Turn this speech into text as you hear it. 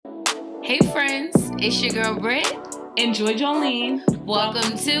Hey friends, it's your girl Britt. Enjoy Jolene.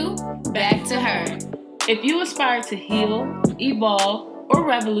 Welcome to Back to Her. If you aspire to heal, evolve, or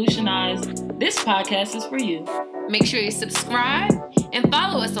revolutionize, this podcast is for you. Make sure you subscribe and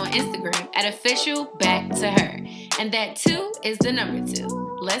follow us on Instagram at official Back to Her. And that 2 is the number 2.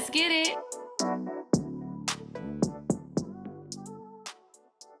 Let's get it.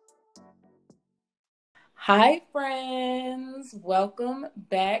 Hi friends, welcome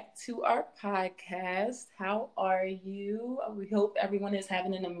back to our podcast. How are you? We hope everyone is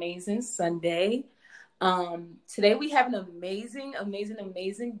having an amazing Sunday. Today we have an amazing.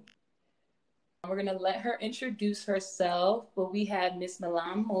 We're going to let her introduce herself, but we have Miss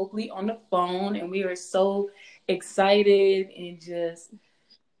Milan Mobley on the phone, and we are so excited and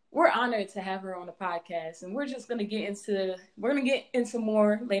we're honored to have her on the podcast. And we're going to get into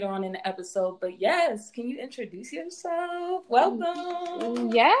more later on in the episode. But yes, can you introduce yourself?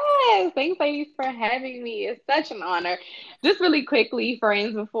 Welcome. Yes, thanks ladies for having me. It's such an honor. Just really quickly,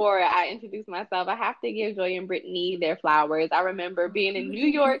 friends, before I introduce myself, I have to give Joy and Brittany their flowers. I remember being in New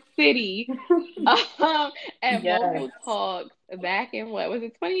York City at Yes. Vocal Talks back in, what was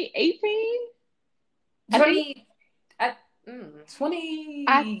it, 2018? 2019.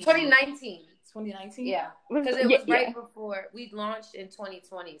 2019? Yeah, because it was right before we launched in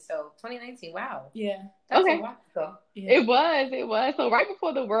 2020. So 2019, wow. Yeah. That's a while ago. Yeah. It was. So right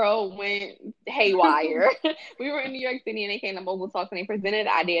before the world went haywire, we were in New York City and they came to Mobile Talks and they presented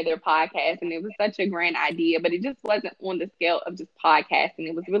the idea of their podcast. And it was such a grand idea, but it just wasn't on the scale of just podcasting.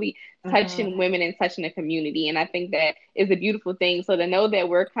 It was really touching women and touching the community. And I think that is a beautiful thing. So to know that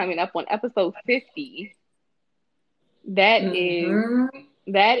we're coming up on episode 50, that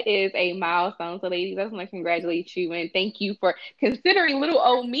is a milestone. So ladies, I just want to congratulate you and thank you for considering little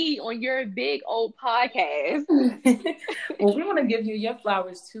old me on your big old podcast. Well, we want to give you your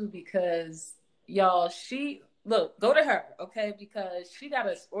flowers too, because y'all, go to her, okay? Because she got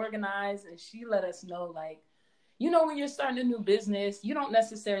us organized and she let us know, like, when you're starting a new business, you don't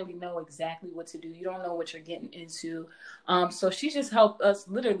necessarily know exactly what to do. You don't know what you're getting into. So she just helped us,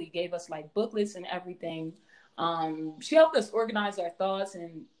 literally gave us like booklets and everything. She helped us organize our thoughts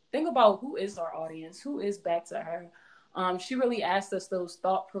and think about who is our audience, who is back to her. She really asked us those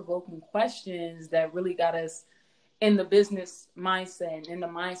thought-provoking questions that really got us in the business mindset, in the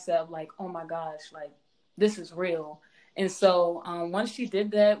mindset of like, oh my gosh, like this is real. And so once she did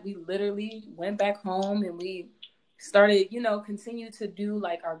that, we literally went back home and we started, continue to do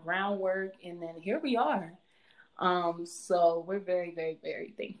like our groundwork. And then here we are. So we're very, very,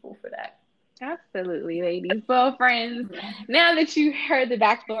 very thankful for that. Absolutely, ladies. Well, friends, now that you heard the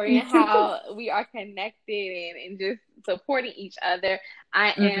backstory and how we are connected and just supporting each other,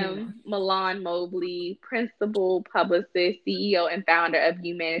 I am Milan Mobley, Principal Publicist, CEO, and founder of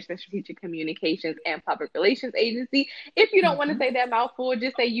You Management Strategic Communications and Public Relations Agency. If you don't want to say that mouthful,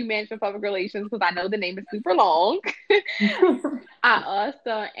 just say You Management Public Relations, because I know the name is super long. I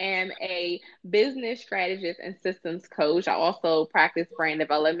also am a business strategist and systems coach. I also practice brand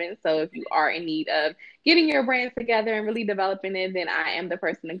development. So if you are in need of getting your brand together and really developing it, then I am the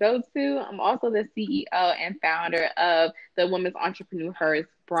person to go to. I'm also the CEO and founder of the Women's Entrepreneurs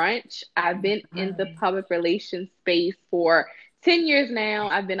Brunch. I've been in the public relations space for 10 years now.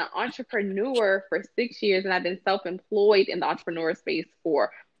 I've been an entrepreneur for 6 years, and I've been self-employed in the entrepreneur space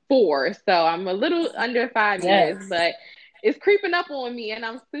for 4. So I'm a little under 5 years, but it's creeping up on me, and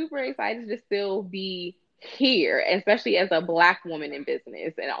I'm super excited to still be here, especially as a Black woman in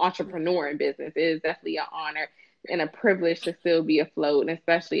business and an entrepreneur in business. It is definitely an honor and a privilege to still be afloat, and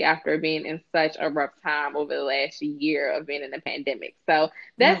especially after being in such a rough time over the last year of being in the pandemic. So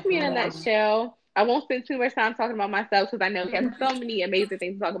that's me in a nutshell. I won't spend too much time talking about myself because I know we have so many amazing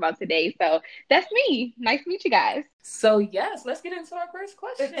things to talk about today. So that's me. Nice to meet you guys. So yes, let's get into our first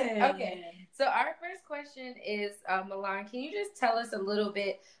question. Okay. So our first question is, Milan, can you just tell us a little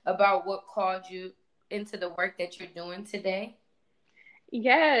bit about what called you into the work that you're doing today?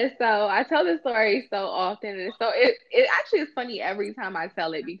 Yeah, so I tell this story so often, and so it actually is funny every time I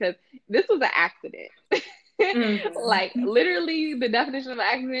tell it because this was an accident. Like literally, the definition of an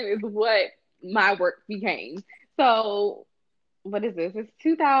accident is what my work became. So what is this? It's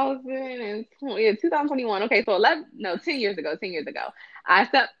 2021. Okay, so 10 years ago. 10 years ago, I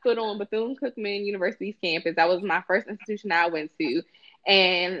stepped foot on Bethune-Cookman University's campus. That was my first institution I went to.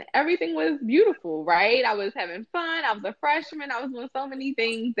 And everything was beautiful, right? I was having fun. I was a freshman. I was doing so many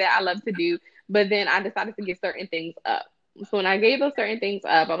things that I love to do. But then I decided to give certain things up. So when I gave those certain things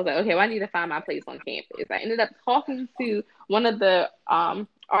up, I was like, okay, well, I need to find my place on campus. I ended up talking to one of the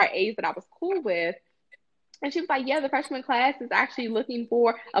RAs that I was cool with. And she was like, yeah, the freshman class is actually looking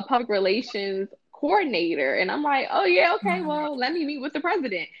for a public relations coordinator. And I'm like, oh, yeah, okay, well, let me meet with the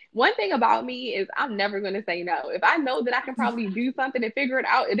president. One thing about me is I'm never going to say no. If I know that I can probably do something and figure it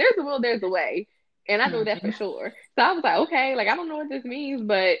out, if there's a will, there's a way. And I know that for sure. So I was like, okay, like I don't know what this means,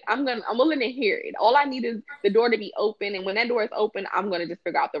 but I'm willing to hear it. All I need is the door to be open. And when that door is open, I'm gonna just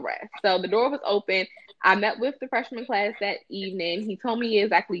figure out the rest. So the door was open. I met with the freshman class that evening. He told me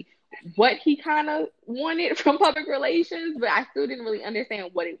exactly what he kind of wanted from public relations, but I still didn't really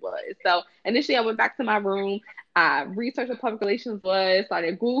understand what it was. So initially I went back to my room. I researched what public relations was,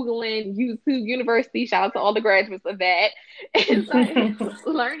 started Googling YouTube University, shout out to all the graduates of that, and started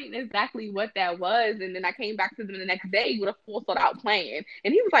learning exactly what that was. And then I came back to them the next day with a full thought out plan.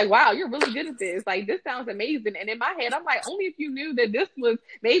 And he was like, wow, you're really good at this. Like, this sounds amazing. And in my head, I'm like, only if you knew that this was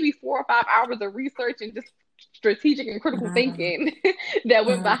maybe 4 or 5 hours of research and just strategic and critical thinking that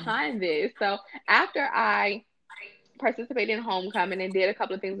went behind this. So after I participated in homecoming and did a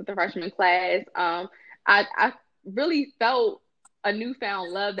couple of things with the freshman class, I really felt a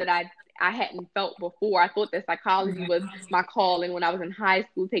newfound love that I hadn't felt before. I thought that psychology was my calling when I was in high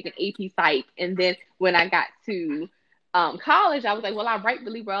school taking AP Psych. And then when I got to college, I was like, well, I write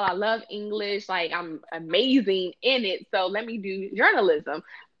really well. I love English. Like, I'm amazing in it. So let me do journalism.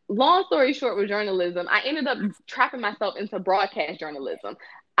 Long story short with journalism, I ended up trapping myself into broadcast journalism.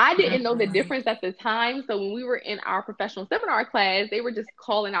 I didn't know the difference at the time. So when we were in our professional seminar class, they were just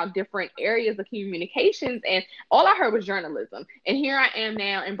calling out different areas of communications. And all I heard was journalism. And here I am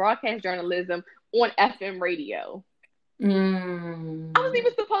now in broadcast journalism on FM radio. I wasn't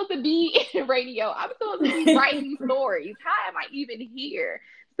even supposed to be in radio. I was supposed to be writing stories. How am I even here?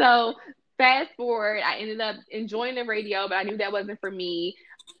 So fast forward, I ended up enjoying the radio, but I knew that wasn't for me.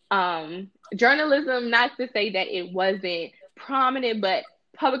 Journalism, not to say that it wasn't prominent, but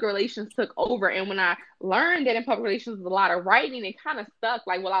public relations took over. And when I learned that in public relations was a lot of writing, it kind of stuck.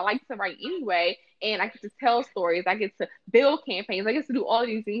 Like, well, I like to write anyway, and I get to tell stories, I get to build campaigns, I get to do all of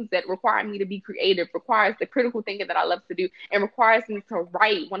these things that require me to be creative, requires the critical thinking that I love to do, and requires me to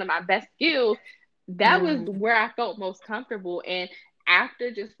write, one of my best skills. That was where I felt most comfortable. And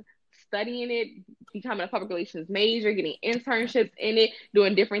after just studying it, becoming a public relations major, getting internships in it,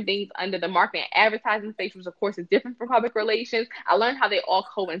 doing different things under the marketing and advertising space, which of course is different from public relations, I learned how they all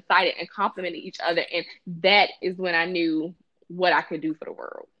coincided and complemented each other. And that is when I knew what I could do for the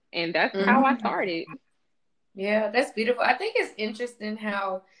world. And that's how I started. Yeah, that's beautiful. I think it's interesting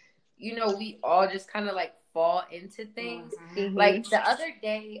how, we all just kind of like fall into things. Like the other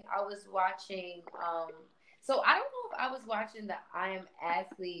day I was watching, so I don't know if I was watching the I Am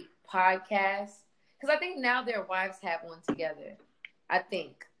Athlete podcast, because I think now their wives have one together, I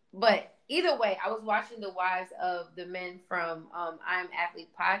think. But either way, I was watching the wives of the men from I Am Athlete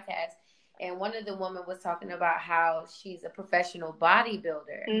podcast, and one of the women was talking about how she's a professional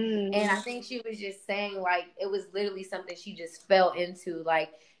bodybuilder. And I think she was just saying, like, it was literally something she just fell into. Like,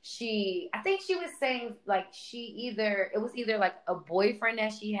 I think she was saying, like, it was either like a boyfriend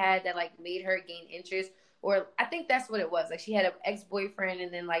that she had that like made her gain interest, or I think that's what it was. Like, she had an ex-boyfriend,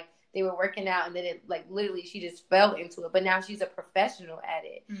 and then like they were working out, and then it like literally she just fell into it. But now she's a professional at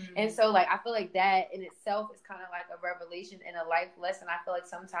it. And so like I feel like that in itself is kind of like a revelation and a life lesson. I feel like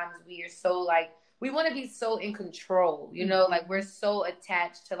sometimes we are so like, we want to be so in control, like we're so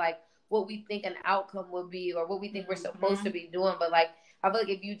attached to like what we think an outcome will be, or what we think we're supposed to be doing. But like I feel like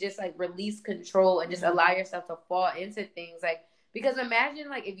if you just like release control and just allow yourself to fall into things, like, because imagine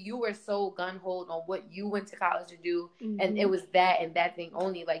like if you were so gun-ho on what you went to college to do, and it was that and that thing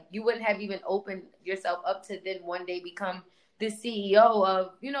only, like you wouldn't have even opened yourself up to then one day become the CEO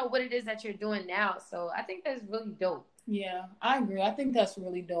of, what it is that you're doing now. So I think that's really dope. Yeah, I agree. I think that's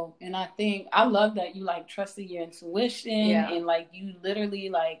really dope. And I love that you like trusted your intuition, and like you literally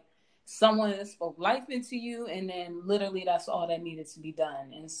like someone spoke life into you, and then literally that's all that needed to be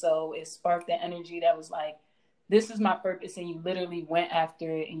done. And so it sparked that energy that was like, this is my purpose, and you literally went after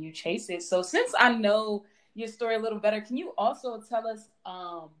it and you chased it. So since I know your story a little better, can you also tell us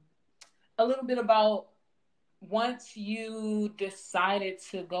a little bit about once you decided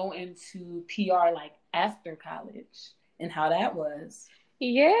to go into PR, like after college, and how that was?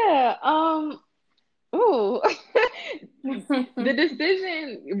 Yeah. The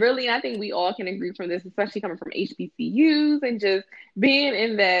decision really, and I think we all can agree from this, especially coming from HBCUs and just being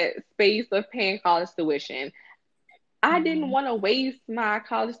in that space of paying college tuition. I didn't want to waste my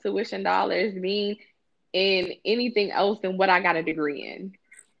college tuition dollars being in anything else than what I got a degree in.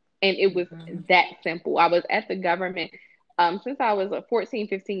 And it was that simple. I was at the government since I was 14,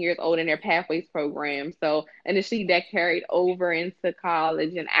 15 years old in their Pathways program. So initially that carried over into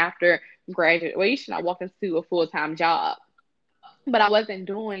college. And after graduation, I walked into a full-time job, but I wasn't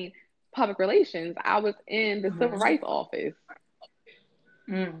doing public relations. I was in the civil rights office.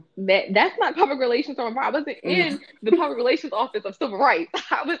 That's not public relations. I wasn't in the public relations office of civil rights.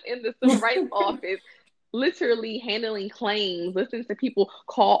 I was in the civil rights office, literally handling claims, listening to people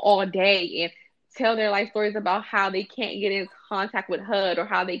call all day and tell their life stories about how they can't get in contact with HUD, or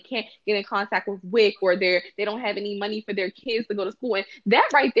how they can't get in contact with WIC, or they don't have any money for their kids to go to school. And that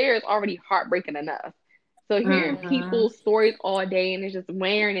right there is already heartbreaking enough. So hearing people's stories all day and it's just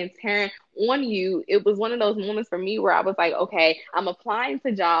wearing and tearing on you, it was one of those moments for me where I was like, okay, I'm applying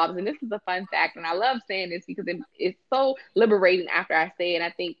to jobs. And this is a fun fact, and I love saying this because it's so liberating after I say it. And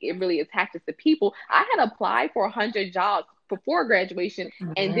I think it really attaches to people. I had applied for 100 jobs before graduation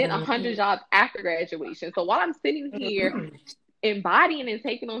and then 100 jobs after graduation. So while I'm sitting here embodying and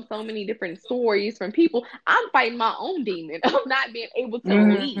taking on so many different stories from people, I'm fighting my own demon of not being able to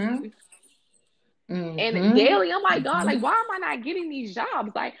leave. And daily, I'm like, God, like, why am I not getting these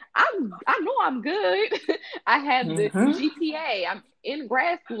jobs? Like, I know I'm good. I have the GPA. I'm in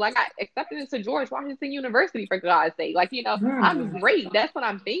grad school. I got accepted into George Washington University, for God's sake. Like, you know, I'm great. That's what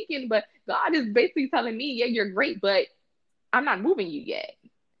I'm thinking. But God is basically telling me, yeah, you're great, but I'm not moving you yet.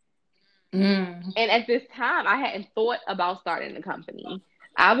 And at this time, I hadn't thought about starting a company.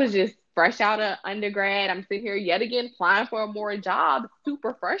 I was just fresh out of undergrad. I'm sitting here yet again applying for more jobs,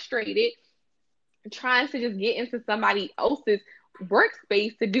 super frustrated, trying to just get into somebody else's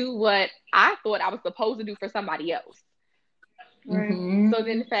workspace to do what I thought I was supposed to do for somebody else. So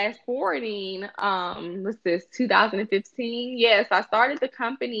then fast forwarding, what's this, 2015? Yes, I started the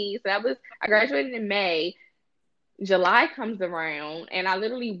company. So I graduated in May. July comes around and I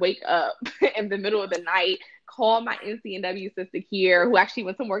literally wake up in the middle of the night, call my NCNW sister here, who actually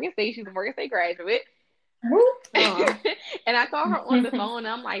went to Morgan State. She's a Morgan State graduate. And I call her on the phone and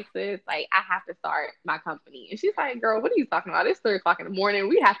I'm like, sis, like, I have to start my company. And she's like, girl, what are you talking about? It's 3:00 in the morning.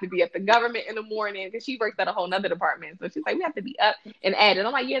 We have to be at the government in the morning, because she works at a whole nother department. So she's like, we have to be up and at it.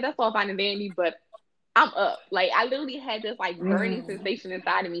 I'm like, yeah, that's all fine and dandy, but I'm up. Like, I literally had this like burning sensation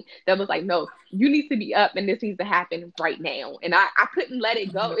inside of me that was like, no, you need to be up and this needs to happen right now. And I couldn't let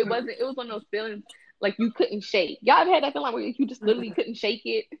it go. It was one of those feelings like you couldn't shake. Y'all ever had that feeling where you just literally couldn't shake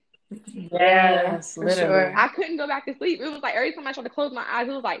it? Yes, literally. Sure. I couldn't go back to sleep. It was like every time I tried to close my eyes,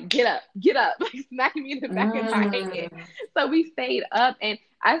 it was like, get up, like smacking me in the back of my head. So we stayed up and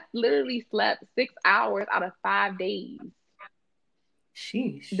I literally slept 6 hours out of 5 days.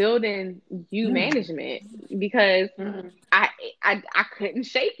 Sheesh. Building management, because I couldn't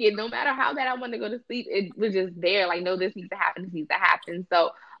shake it. No matter how bad I wanted to go to sleep, it was just there. Like, no, this needs to happen.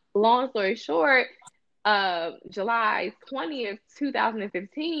 So long story short, July 20th,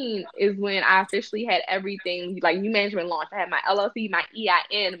 2015 is when I officially had everything, like, new management launch. I had my LLC, my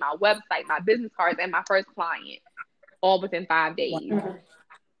EIN, my website, my business cards, and my first client, all within 5 days.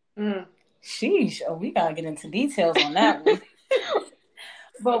 Sheesh. Oh, we gotta get into details on that one.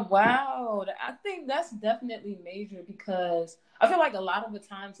 But wow, I think that's definitely major, because I feel like a lot of the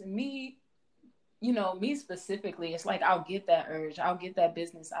times, and me specifically, it's like I'll get that urge, I'll get that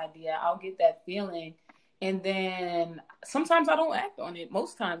business idea, I'll get that feeling, and then sometimes I don't act on it.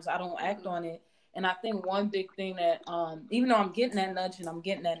 Most times I don't act on it. And I think one big thing that, even though I'm getting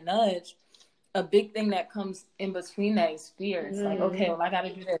that nudge, a big thing that comes in between that is fear. It's like, okay, well, I got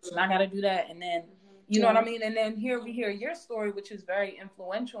to do this and I got to do that. And then, you know what I mean? And then here we hear your story, which is very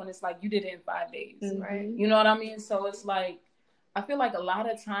influential. And it's like, you did it in 5 days. Right. You know what I mean? So it's like, I feel like a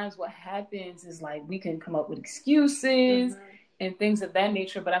lot of times what happens is like, we can come up with excuses and things of that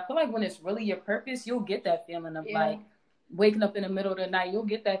nature. But I feel like when it's really your purpose, you'll get that feeling of like waking up in the middle of the night. You'll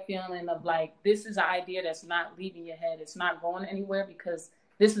get that feeling of like, this is an idea that's not leaving your head. It's not going anywhere, because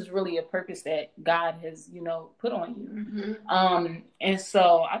this is really a purpose that God has, put on you. And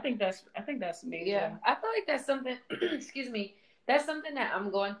so I think that's amazing. Yeah, I feel like that's something, excuse me, that's something that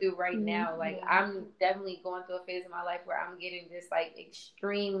I'm going through right now. Like, I'm definitely going through a phase of my life where I'm getting this like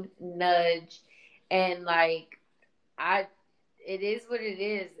extreme nudge, and like, it is what it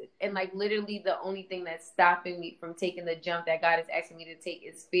is. And like, literally the only thing that's stopping me from taking the jump that God is asking me to take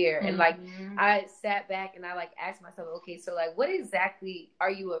is fear. And like, I sat back and I like asked myself, okay, so like, what exactly are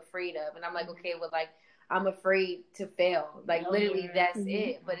you afraid of? And I'm like, okay, well, like, I'm afraid to fail. Like, literally that's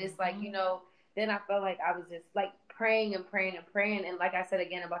it. But it's like, then I felt like I was just like praying and praying and praying. And like I said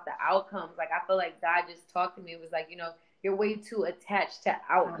again about the outcomes, like, I feel like God just talked to me. It was like, you're way too attached to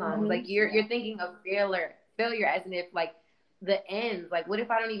outcomes. Like, you're thinking of failure as in if like the end, like, what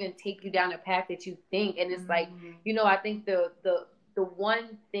if I don't even take you down a path that you think? And it's like, I think the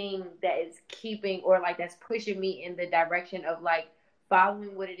one thing that is keeping, or like that's pushing me in the direction of like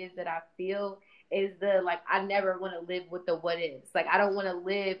following what it is that I feel is the, like, I never want to live with the what is. Like, I don't want to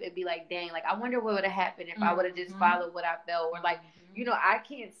live and be like, dang, like, I wonder what would have happened if I would have just followed what I felt. Or, like, you know, I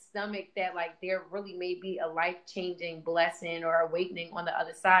can't stomach that, like, there really may be a life-changing blessing or awakening on the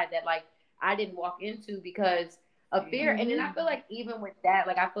other side that, like, I didn't walk into because of fear. And then I feel like even with that,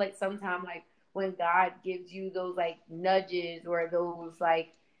 like, I feel like sometimes, like, when God gives you those, like, nudges or those,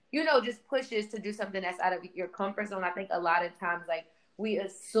 like, you know, just pushes to do something that's out of your comfort zone, I think a lot of times, like, we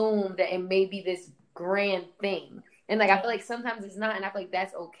assume that it may be this grand thing. And, like, I feel like sometimes it's not, and I feel like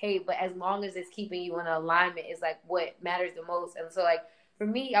that's okay. But as long as it's keeping you in alignment is, like, what matters the most. And so, like, for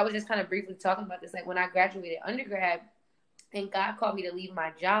me, I was just kind of briefly talking about this. Like, when I graduated undergrad and God called me to leave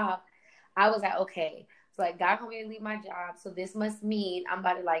my job, I was like, okay. So, like, God called me to leave my job. So this must mean I'm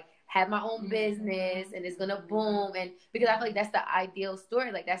about to, like, have my own business and it's gonna boom. And because I feel like that's the ideal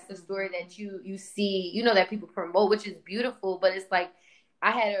story. Like, that's the story that you see, you know, that people promote, which is beautiful. But it's like, I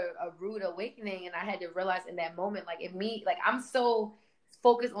had a rude awakening, and I had to realize in that moment, like, I'm so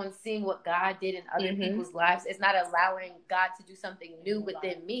focused on seeing what God did in other people's lives. It's not allowing God to do something new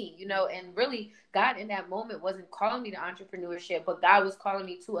within me, you know. And really, God in that moment wasn't calling me to entrepreneurship, but God was calling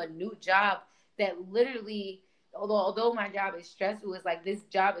me to a new job that literally, although my job is stressful, it's like, this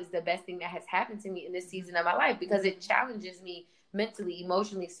job is the best thing that has happened to me in this season of my life, because it challenges me mentally,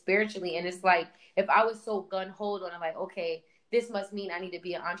 emotionally, spiritually. And it's like, if I was so gun-ho on it, like, okay, this must mean I need to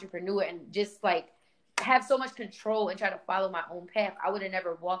be an entrepreneur and just, like, have so much control and try to follow my own path, I would have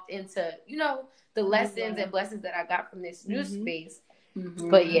never walked into, you know, the lessons and blessings that I got from this new space.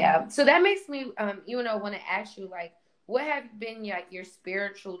 But yeah, so that makes me, you know, want to ask you, like, what have been, like, your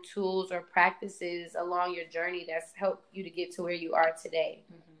spiritual tools or practices along your journey that's helped you to get to where you are today?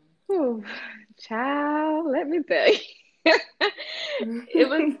 Ooh, child, let me tell you. It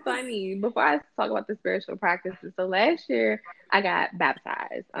was funny. Before I talk about the spiritual practices, so last year I got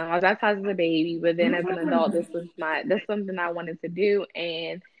baptized. I was baptized as a baby, but then as an adult, that's something I wanted to do.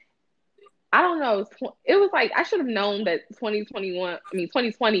 And I don't know, it was like, I should have known that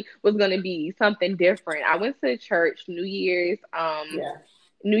 2020 was going to be something different. I went to church New Year's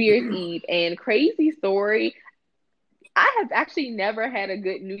Eve, and crazy story, I have actually never had a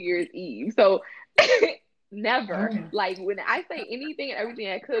good New Year's Eve. So never. Like, when I say anything and everything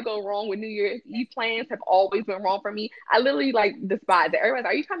that could go wrong with New Year's Eve plans have always been wrong for me. I literally, like, despise it. Everybody's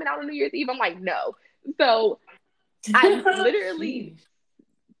like, are you coming out on New Year's Eve? I'm like, no. So I literally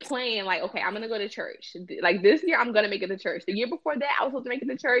plan, like, okay, I'm gonna go to church. Like, this year I'm gonna make it to church. The year before that I was supposed to make it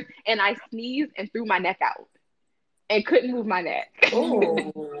to church, and I sneezed and threw my neck out and couldn't move my neck.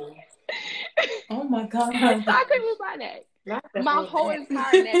 Oh my God. I couldn't move my neck. My whole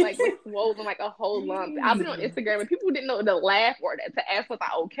entire neck, like, was swollen like a whole lump. I've been on Instagram and people didn't know to laugh or to ask was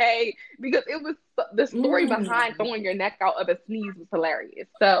I okay, because it was, the story behind throwing your neck out of a sneeze was hilarious.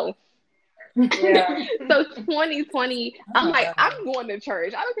 So so 2020, I'm like, I'm going to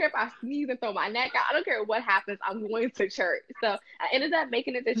church. I don't care if I sneeze and throw my neck out. I don't care what happens. I'm going to church. So I ended up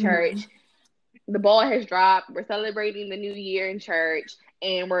making it to church. The ball has dropped. We're celebrating the new year in church,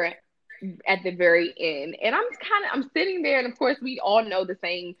 and we're at the very end. And I'm sitting there, and of course we all know the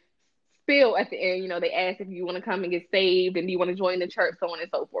same spiel at the end. You know, they ask if you want to come and get saved and do you want to join the church, so on and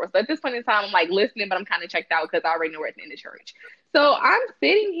so forth. So at this point in time, I'm like listening, but I'm kind of checked out because I already know we're at the end of church. So I'm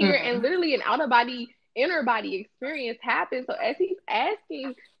sitting here, and literally an inner body experience happens. So as he's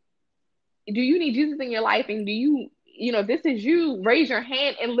asking, do you need Jesus in your life, and do you know, if this is you, raise your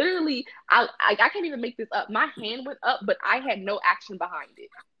hand. And literally, I can't even make this up. My hand went up, but I had no action behind it.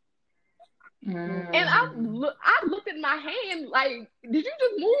 And I looked at my hand like, did you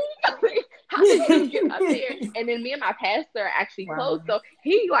just move? How did you get up there? And then me and my pastor are actually close, so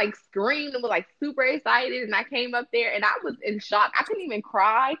he, like, screamed and was, like, super excited, and I came up there and I was in shock. I couldn't even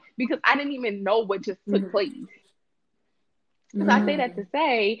cry because I didn't even know what just took place. So I say that to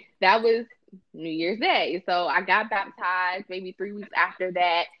say that was New Year's Day. So I got baptized maybe 3 weeks after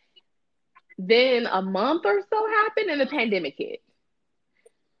that. Then a month or so happened and the pandemic hit.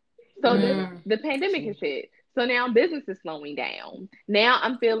 So the pandemic has hit. So now business is slowing down. Now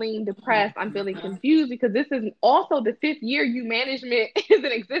I'm feeling depressed. I'm feeling confused because this is also the 5th year U management is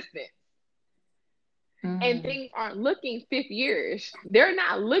in existence. And things aren't looking 5th years. They're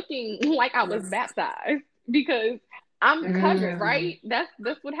not looking like I was baptized because I'm covered, right? That's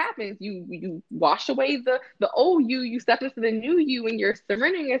what happens. You wash away the old you step into the new you, and you're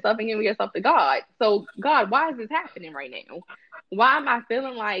surrendering yourself and giving yourself to God. So, God, why is this happening right now? Why am I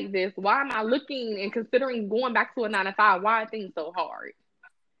feeling like this? Why am I looking and considering going back to a 9-to-5? Why are things so hard?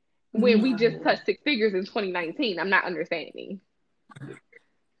 When we just touched 6 figures in 2019, I'm not understanding.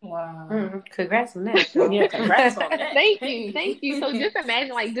 Wow. Congrats on that. Yeah, congrats on that. Thank you. So just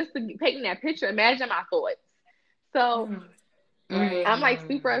imagine, like, just painting that picture, imagine my thoughts. So Right. I'm like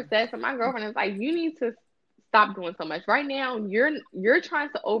super obsessed, and my girlfriend is like, you need to stop doing so much. Right now, you're trying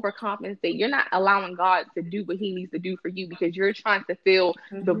to overcompensate. You're not allowing God to do what he needs to do for you because you're trying to fill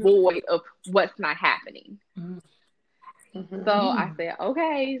the void of what's not happening. So I said,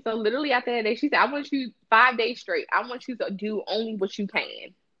 okay. So literally after that day, she said, I want you 5 days straight. I want you to do only what you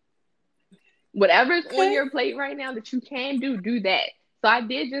can. Whatever's on your plate right now that you can do that. So I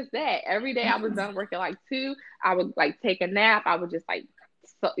did just that. Every day I was done working like 2. I would like take a nap. I would just like,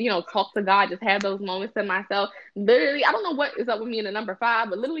 talk to God, just have those moments to myself. Literally, I don't know what is up with me in the number 5,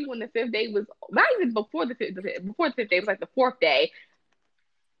 but literally when the 5th day was, not even before the 5th day, it was like the 4th day,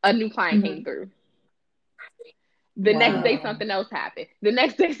 a new client came through. The next day, something else happened. The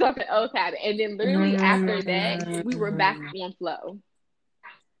next day, something else happened. And then literally after that, we were back on flow.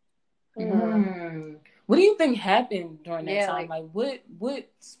 What do you think happened during that time? Like what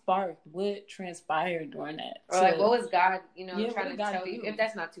sparked, what transpired during that? Or like, what was God, trying to tell you? If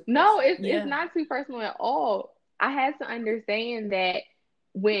that's not too personal. No, it's not too personal at all. I had to understand that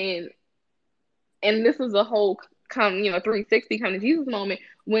and this was a whole 360 come to Jesus moment.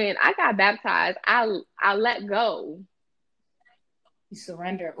 When I got baptized, I let go. You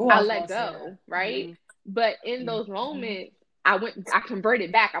surrender. I let go, right? But in those moments, I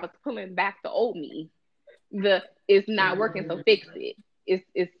converted back. I was pulling back the old me. It's not working, so fix it.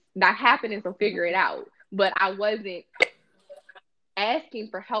 It's not happening, so figure it out. But I wasn't asking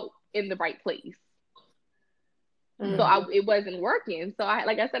for help in the right place. So it wasn't working. So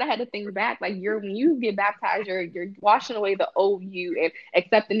like I said, I had to think back. Like when you get baptized, you're washing away the old you and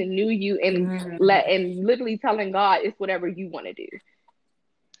accepting the new you, and literally telling God it's whatever you want to do.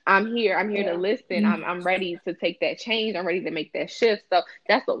 I'm here to listen. I'm ready to take that change. I'm ready to make that shift. So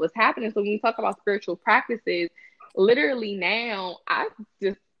that's what was happening. So when we talk about spiritual practices, literally now I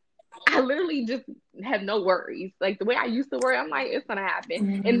literally just have no worries. Like the way I used to worry, I'm like, it's gonna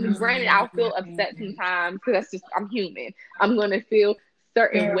happen. And granted, I'll feel upset sometimes because that's just, I'm human. I'm gonna feel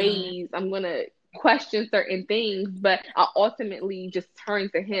certain ways. I'm gonna question certain things, but I ultimately just turn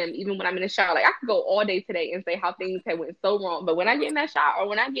to him. Even when I'm in the shower, like I could go all day today and say how things have went so wrong, but when I get in that shower or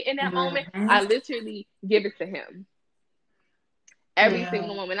when I get in that moment, I literally give it to him. Every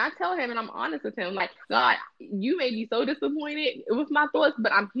single moment. I tell him, and I'm honest with him, like, God, you may be so disappointed with my thoughts,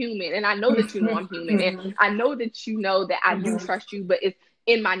 but I'm human, and I know that you know I'm human, and I know that you know that I do trust you, but it's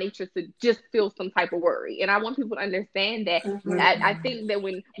in my nature to just feel some type of worry. And I want people to understand that. I think that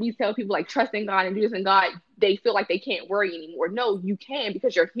when we tell people like trust in God and do this in God, they feel like they can't worry anymore. No, you can,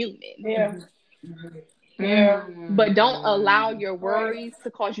 because you're human. But don't allow your worries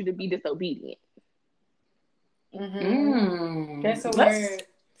to cause you to be disobedient. That's a word.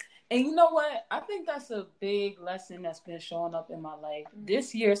 And you know what? I think that's a big lesson that's been showing up in my life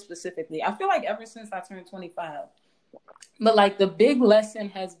this year specifically. I feel like ever since I turned 25. But like the big lesson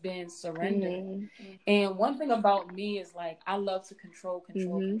has been surrender. And one thing about me is like I love to control because I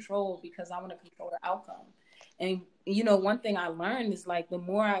want to control the outcome. And one thing I learned is like the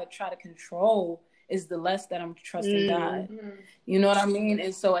more I try to control is the less that I'm trusting God. You know what I mean?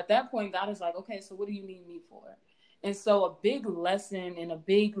 And so at that point, God is like, okay, so what do you need me for? And so a big lesson and a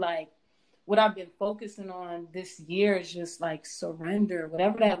big, like, what I've been focusing on this year is just like surrender,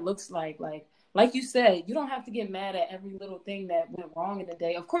 whatever that looks like. Like you said, you don't have to get mad at every little thing that went wrong in the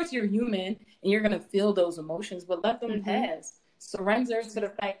day. Of course, you're human and you're going to feel those emotions, but let them pass. Surrender to the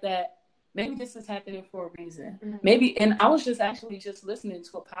fact that maybe this is happening for a reason. Maybe, and I was just listening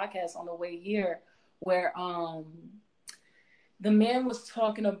to a podcast on the way here where the man was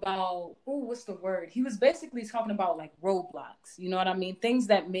talking about, what's the word? He was basically talking about like roadblocks, you know what I mean? Things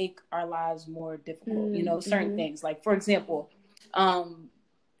that make our lives more difficult, certain things. Like, for example,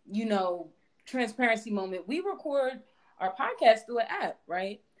 transparency moment. We record our podcast through an app,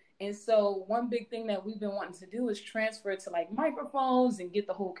 right? And so one big thing that we've been wanting to do is transfer it to like microphones and get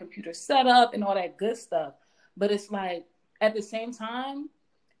the whole computer set up and all that good stuff. But it's like, at the same time,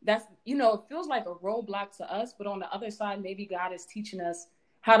 that's, it feels like a roadblock to us, but on the other side, maybe God is teaching us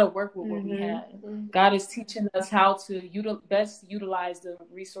how to work with what we have. God is teaching us how to best utilize the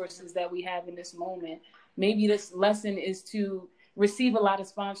resources that we have in this moment. Maybe this lesson is to receive a lot of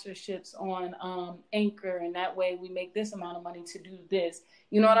sponsorships on Anchor, and that way we make this amount of money to do this.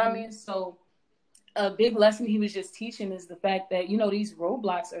 You know what I mean? So a big lesson he was just teaching is the fact that, these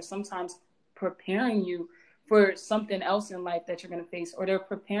roadblocks are sometimes preparing you for something else in life that you're going to face, or they're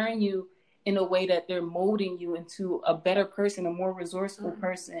preparing you in a way that they're molding you into a better person, a more resourceful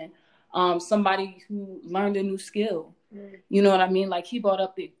person, somebody who learned a new skill. You know what I mean? Like he brought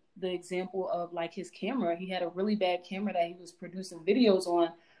up the example of like his camera. He had a really bad camera that he was producing videos on,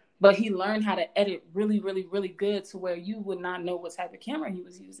 but he learned how to edit really, really, really good to where you would not know what type of camera he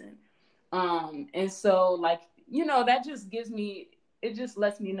was using. And so like, you know, that just it just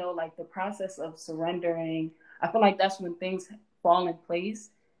lets me know like the process of surrendering. I feel like that's when things fall in place,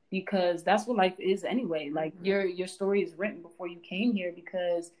 because that's what life is anyway. Like your story is written before you came here,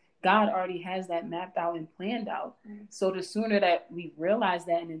 because God already has that mapped out and planned out. So the sooner that we realize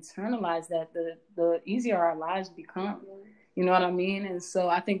that and internalize that, the easier our lives become. You know what I mean? And so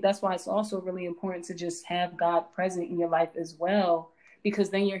I think that's why it's also really important to just have God present in your life as well, because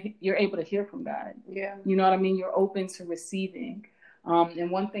then you're able to hear from God. Yeah. You know what I mean? You're open to receiving.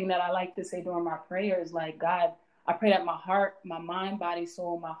 And one thing that I like to say during my prayer is like, God, I pray that my heart, my mind, body,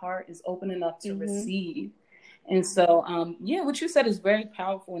 soul, my heart is open enough to receive. And so, what you said is very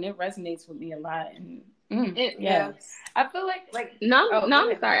powerful, and it resonates with me a lot. And yes, I feel like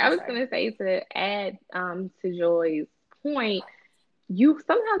I'm sorry. I was gonna say, to add to Joy's point, you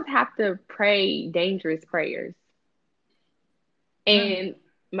sometimes have to pray dangerous prayers. And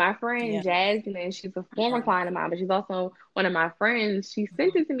my friend Jasmine, she's a former client of mine, but she's also one of my friends. She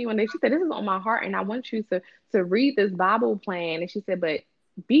sent it to me one day. She said, "This is on my heart, and I want you to read this Bible plan." And she said, "But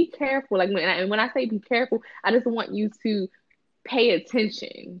be careful." Like when I say be careful, I just want you to pay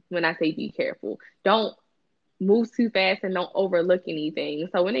attention when I say be careful. Don't move too fast and don't overlook anything.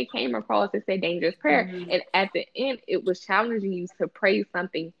 So when it came across, it said dangerous prayer. And at the end, it was challenging you to pray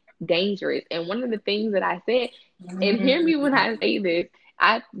something dangerous. And one of the things that I said, and hear me when I say this,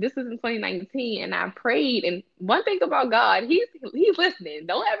 this was in 2019, and I prayed. And one thing about God, he's listening.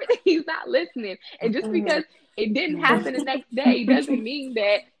 Don't ever think he's not listening. And just because it didn't happen the next day doesn't mean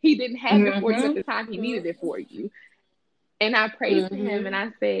that he didn't have it for you at the time he needed it for you. And I prayed to him, and I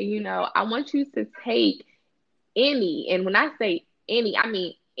said, I want you to take any, and when I say any, I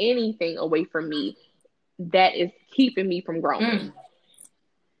mean anything away from me that is keeping me from growing.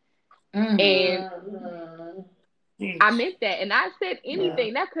 And I meant that. And I said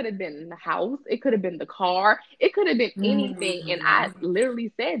anything. That could have been the house. It could have been the car. It could have been anything. And I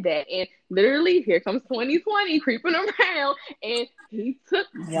literally said that. And literally, here comes 2020 creeping around. And he took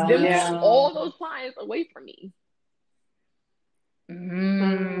all those clients away from me.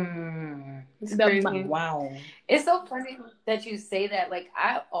 It's crazy. Wow. It's so funny that you say that. Like,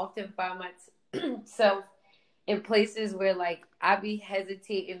 I often find myself in places where, like, I be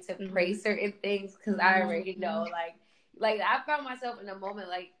hesitating to pray certain things because I already know, like I found myself in a moment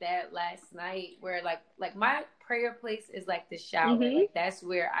like that last night where, like my prayer place is like the shower. Like, that's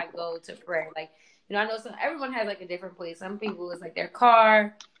where I go to pray. Like, I know everyone has like a different place. Some people it's like their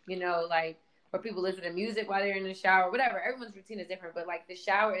car, like, or people listen to music while they're in the shower, whatever. Everyone's routine is different, but like the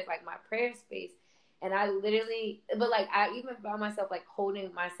shower is like my prayer space. And I even found myself like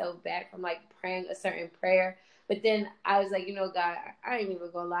holding myself back from like praying a certain prayer. But then I was like, God, I ain't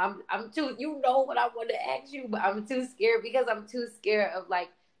even gonna lie. I'm too, what I want to ask you, but I'm too scared because I'm too scared of like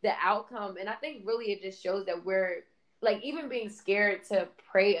the outcome. And I think really it just shows that we're like, even being scared to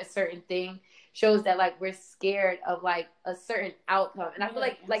pray a certain thing shows that like we're scared of like a certain outcome. And I feel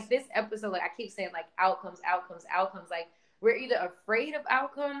like this episode, like I keep saying like outcomes. Like we're either afraid of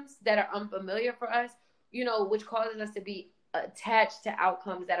outcomes that are unfamiliar for us, which causes us to be attached to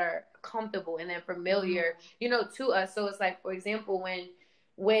outcomes that are comfortable and then familiar, to us. So it's like, for example,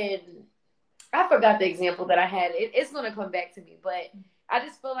 when I forgot the example that I had, it's going to come back to me, but I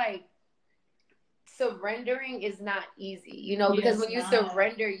just feel like surrendering is not easy, because when you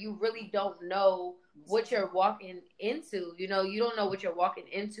surrender, you really don't know what you're walking into. You don't know what you're walking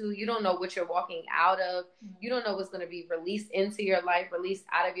into. You don't know what you're walking out of. You don't know what's going to be released into your life, released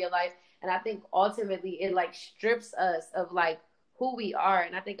out of your life. And I think ultimately it like strips us of like who we are.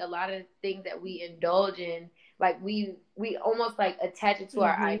 And I think a lot of things that we indulge in, like we almost like attach it to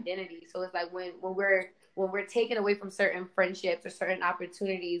our identity. So it's like when we're taken away from certain friendships or certain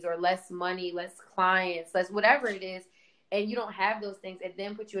opportunities or less money, less clients, less whatever it is, and you don't have those things, it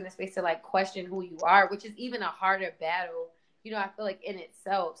then puts you in a space to like question who you are, which is even a harder battle, I feel like in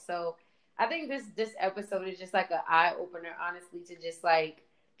itself. So I think this episode is just like an eye opener, honestly, to just like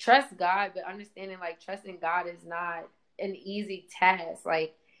trust God, but understanding like trusting God is not an easy task.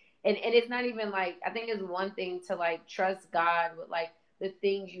 Like, and it's not even like, I think it's one thing to like trust God with like the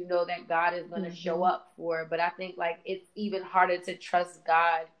things that God is going to show up for. But I think like it's even harder to trust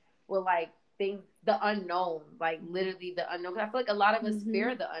God with like things, the unknown, like literally the unknown. Cause I feel like a lot of us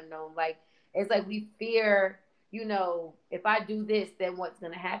fear the unknown. Like, it's like we fear, if I do this, then what's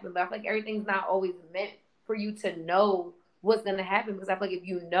going to happen? But I feel like everything's not always meant for you to know what's going to happen, because I feel like if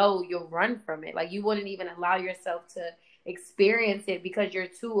you know, you'll run from it. Like, you wouldn't even allow yourself to experience it because you're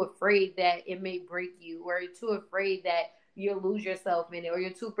too afraid that it may break you, or you're too afraid that you'll lose yourself in it, or you're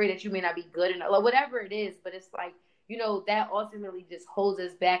too afraid that you may not be good enough, or whatever it is. But it's like, you know, that ultimately just holds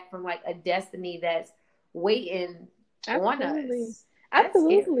us back from like a destiny that's waiting on us.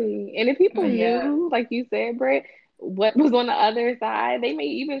 Absolutely. And if people knew, like you said, Brett, what was on the other side, they may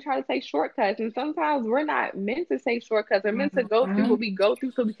even try to take shortcuts. And sometimes we're not meant to take shortcuts. We're meant to go through what we go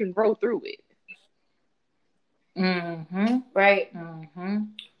through so we can grow through it. Right.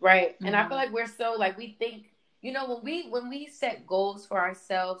 Right. And I feel like we're so like, we think, you know, when we set goals for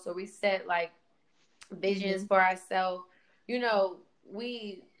ourselves, or we set like visions for ourselves, you know,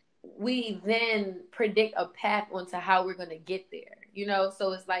 we then predict a path onto how we're going to get there, you know?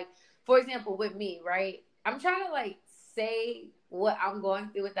 So it's like, for example, with me, right? I'm trying to like say what I'm going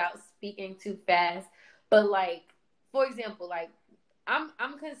through without speaking too fast. But like, for example, like I'll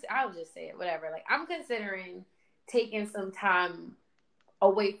just say it, whatever. Like, I'm considering taking some time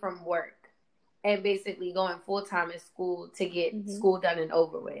away from work and basically going full time in school to get school done and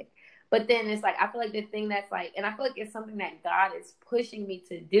over with. But then it's like, I feel like the thing that's like, and I feel like it's something that God is pushing me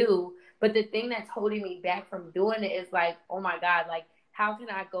to do, but the thing that's holding me back from doing it is like, oh my God, like, how can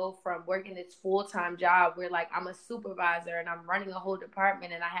I go from working this full-time job where like I'm a supervisor and I'm running a whole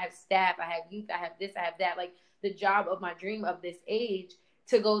department and I have staff, I have youth, I have this, I have that, like the job of my dream of this age,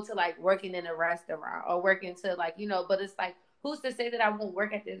 to go to like working in a restaurant or working to like, you know, but it's like, who's to say that I won't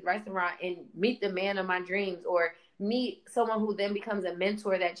work at this restaurant and meet the man of my dreams, or meet someone who then becomes a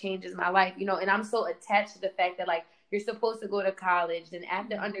mentor that changes my life, you know? And I'm so attached to the fact that like, you're supposed to go to college, then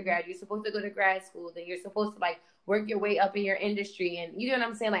after undergrad, you're supposed to go to grad school, then you're supposed to like work your way up in your industry. And you know what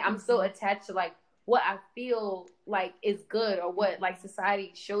I'm saying? Like, I'm so attached to like what I feel like is good, or what like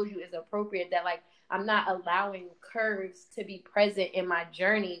society shows you is appropriate, that like I'm not allowing curves to be present in my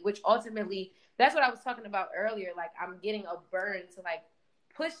journey, which ultimately, that's what I was talking about earlier. Like, I'm getting a burn to like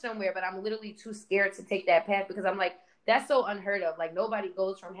push somewhere, but I'm literally too scared to take that path, because I'm like, that's so unheard of. Like, nobody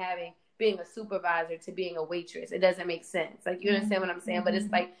goes from being a supervisor to being a waitress. It doesn't make sense. Like, you understand what I'm saying? But it's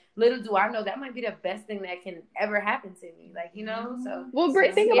like, little do I know, that might be the best thing that can ever happen to me. Like, you know? So, well,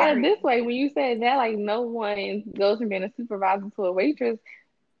 Britt, think about it this way. When you said that, like, no one goes from being a supervisor to a waitress.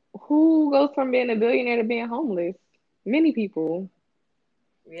 Who goes from being a billionaire to being homeless? Many people.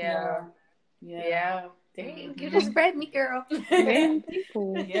 Yeah. Dang, you just read me, girl. Many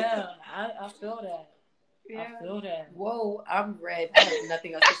people. Yeah, I feel that. Yeah. I feel that. Whoa, I'm red. I have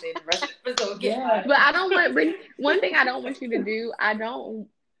nothing else to say the rest of the episode. But I don't want, Brittany, one thing I don't want you to do, I don't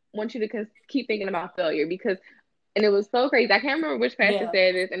want you to keep thinking about failure, because, and it was so crazy. I can't remember which pastor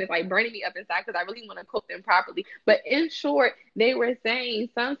said this, and it's like burning me up inside because I really want to quote them properly. But in short, they were saying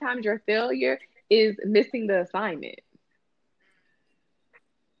sometimes your failure is missing the assignment.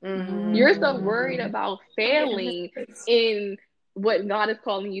 You're so worried about failing in what God is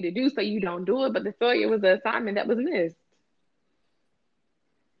calling you to do, so you don't do it. But the failure was the assignment that was missed.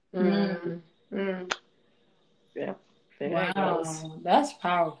 Yeah. Wow, that's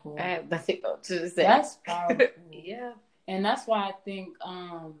powerful. I have nothing else to say. That's powerful. Yeah. And that's why I think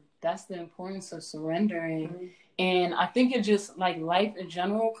that's the importance of surrendering. And I think it just, like, life in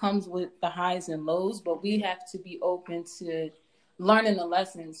general comes with the highs and lows, but we have to be open to learning the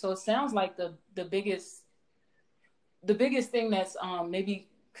lessons. So it sounds like the biggest thing that's maybe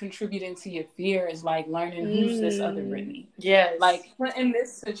contributing to your fear is like learning who's this other Brittany. Yes. Like, in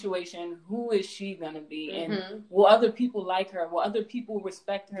this situation, who is she gonna be? And will other people like her? Will other people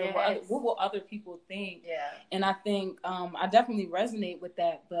respect her? Yes. What will other people think? Yeah. And I think I definitely resonate with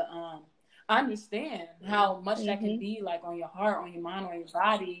that, but I understand how much that can be like on your heart, on your mind, on your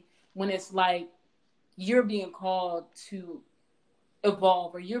body, when it's like you're being called to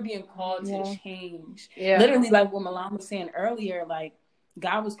evolve, or you're being called to change. Literally, like what Milan was saying earlier, like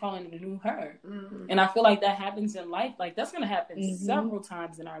God was calling a new her. And I feel like that happens in life. Like, that's going to happen several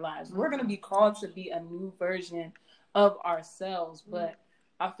times in our lives. We're going to be called to be a new version of ourselves. But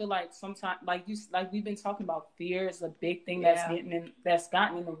I feel like sometimes, like we've been talking about, fear is a big thing that's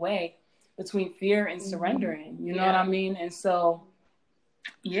gotten in the way between fear and surrendering. You know what I mean? And so,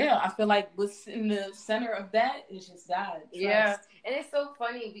 I feel like what's in the center of that is just God. Trust. Yeah. And it's so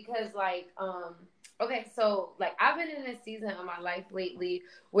funny because, like, okay, so, like, I've been in a season of my life lately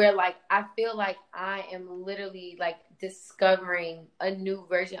where, like, I feel like I am literally, like, discovering a new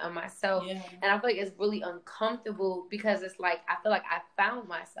version of myself. Yeah. And I feel like it's really uncomfortable because it's like, I feel like I found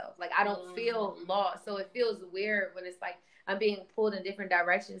myself. Like, I don't feel lost. So it feels weird when it's like I'm being pulled in different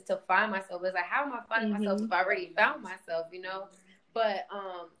directions to find myself. It's like, how am I finding myself if I already found myself, you know? But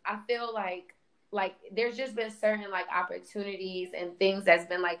I feel like like there's just been certain like opportunities and things that's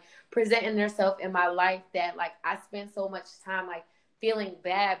been like presenting themselves in my life that like I spend so much time like feeling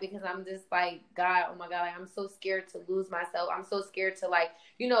bad because I'm just like, God, oh my God, like I'm so scared to lose myself. I'm so scared to like,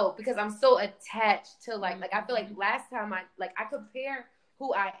 you know, because I'm so attached to like I feel like last time I compare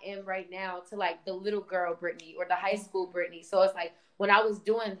who I am right now to like the little girl Brittany or the high school Brittany. So it's like when I was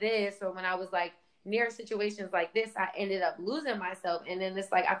doing this or when I was like near situations like this, I ended up losing myself. And then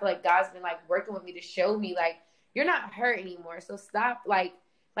it's like, I feel like God's been like working with me to show me like, you're not her anymore. So stop like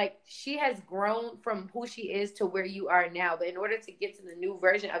she has grown from who she is to where you are now. But in order to get to the new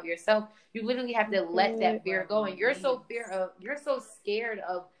version of yourself, you literally have to let that fear go. And you're so scared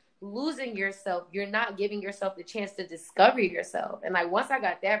of losing yourself. You're not giving yourself the chance to discover yourself. And like, once I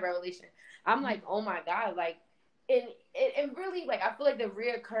got that revelation, I'm like, oh my God, like, and really, like, I feel like the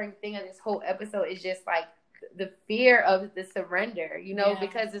reoccurring thing of this whole episode is just like the fear of the surrender, you know,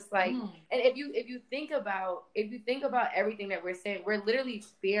 because it's like, and if you think about everything that we're saying, we're literally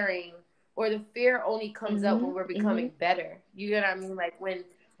fearing, or the fear only comes up when we're becoming better. You know what I mean? Like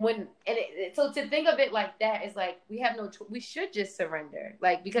so to think of it like that is like we have we should just surrender,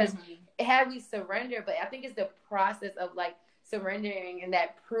 like, because had we surrender, but I think it's the process of like surrendering and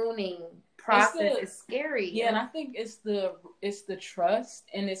that pruning process is scary. Yeah, and I think it's the trust,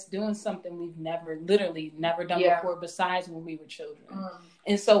 and it's doing something we've never done before besides when we were children.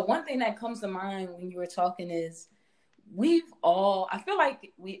 And so one thing that comes to mind when you were talking is I feel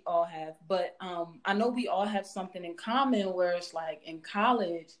like we all have, but I know we all have something in common where it's like in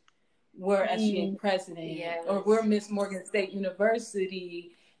college we're SGA president or we're Miss Morgan State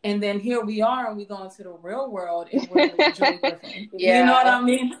University. And then here we are, and we go into the real world, and we're Joey Griffin. You know what I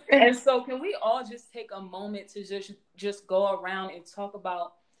mean? And so, can we all just take a moment to just go around and talk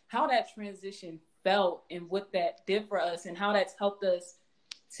about how that transition felt and what that did for us, and how that's helped us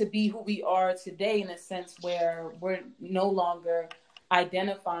to be who we are today, in a sense where we're no longer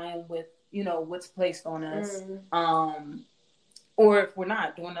identifying with, you know, what's placed on us. Or if we're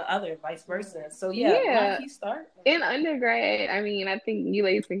not doing the other, vice versa. So can you start? In undergrad, I mean, I think you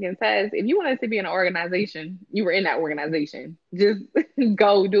ladies can contest. If you wanted to be in an organization, you were in that organization. Just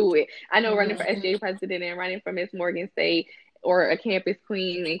go do it. I know running for SGA president and running for Miss Morgan State or a campus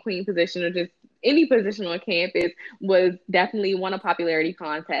queen and queen position, or just any position on campus, was definitely one, a popularity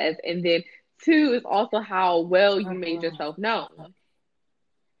contest, and then two is also how well you made yourself known.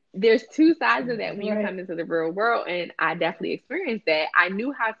 There's two sides of that when you come into the real world, and I definitely experienced that. I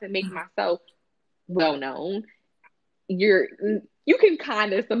knew how to make myself well known. You can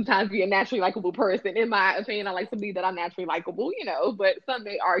kind of sometimes be a naturally likable person. In my opinion, I like to believe that I'm naturally likable, you know, but some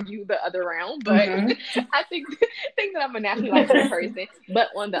may argue the other round. But I think that I'm a naturally likable person. But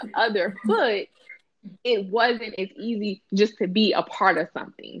on the other foot, it wasn't as easy just to be a part of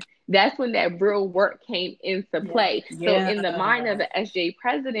something. That's when that real work came into play. So in the mind of the SJ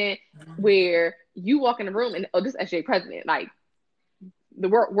president, where you walk in the room and, this SJ president, like, the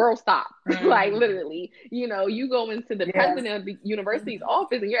world stopped. Like, literally, you know, you go into the president of the university's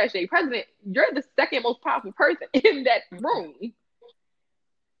office and you're SJ president, you're the second most powerful person in that room.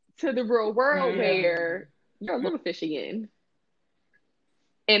 To the real world where you're a little fish again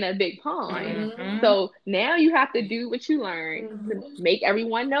in a big pond. So now you have to do what you learned to make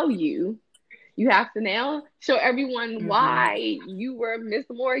everyone know you. You have to now show everyone why you were Miss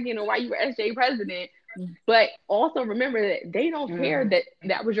Morgan or why you were SJ president. But also remember that they don't care that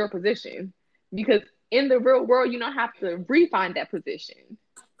that was your position, because in the real world, you don't have to refine that position.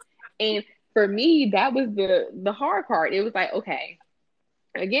 And for me, that was the hard part. It was like, okay,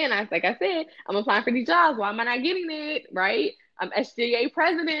 again, like I said, I'm applying for these jobs. Why am I not getting it? Right? I'm SGA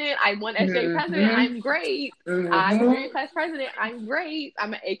president. I won SGA president. I'm great. I'm junior class president. I'm great.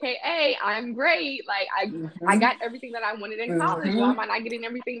 I'm an AKA. I'm great. Like, I got everything that I wanted in college. Why am I not getting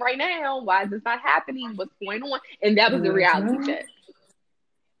everything right now? Why is this not happening? What's going on? And that was the reality check.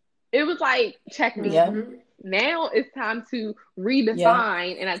 It was like, check me. Now it's time to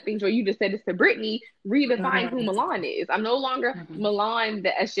redefine, and I think, Joy, you just said this to Brittany, redefine who Milan is. I'm no longer Milan,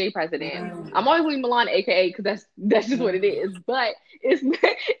 the SJ president. I'm always leaving Milan, AKA, because that's just what it is. But it's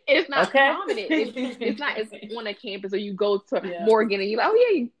not prominent. It's not as on a campus, or you go to Morgan and you're like, oh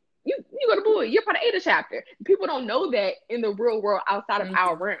yeah, you go to Bowie, you're part of Ada chapter. People don't know that in the real world outside of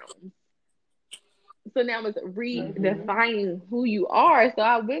our realm. So now it's redefining who you are. So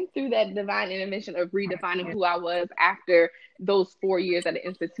I went through that divine intervention of redefining who I was after those 4 years at the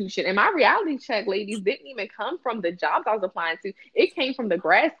institution. And my reality check, ladies, didn't even come from the jobs I was applying to. It came from the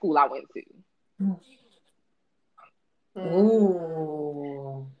grad school I went to.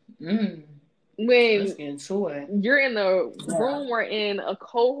 when get into it. You're in a room or in a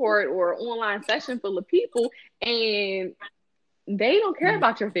cohort or online session full of people, and they don't care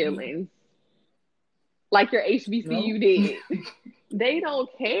about your feelings like your HBCU did. They don't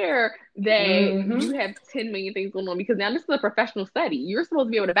care that you have 10 million things going on, because now this is a professional study. You're supposed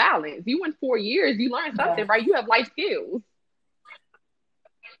to be able to balance. You went 4 years, you learned something, right? You have life skills.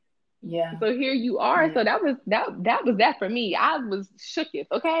 Yeah. So here you are. Yeah. So that was that for me. I was shooketh,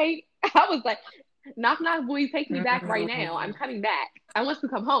 okay? I was like, knock knock, boys, take me back right now. I'm coming back. I want to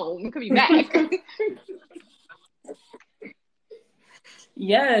come home. I'm coming back.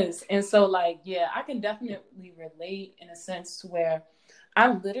 Yes. And so, like, yeah, I can definitely relate in a sense to where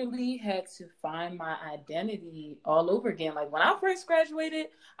I literally had to find my identity all over again. Like, when I first graduated,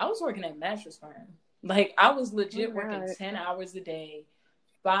 I was working at a mattress firm. Like, I was legit working 10 hours a day,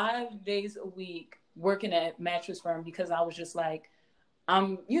 5 days a week, working at a mattress firm, because I was just like,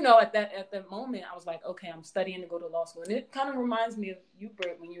 you know, at that moment, I was like, okay, I'm studying to go to law school. And it kind of reminds me of you,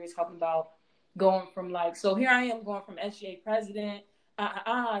 Britt, when you were talking about going from like, so here I am going from SGA president,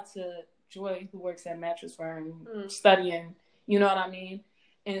 to Joy, who works at mattress firm, studying, you know what I mean?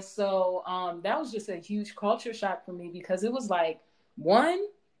 And so that was just a huge culture shock for me, because it was like, one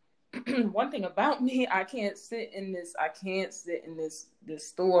thing about me, I can't sit in this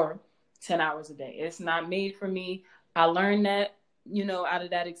store 10 hours a day. It's not made for me. I learned that, you know, out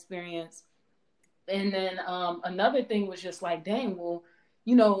of that experience. And then another thing was just like, dang, well,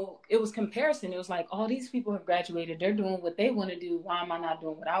 you know, it was comparison. It was like, all these people have graduated. They're doing what they want to do. Why am I not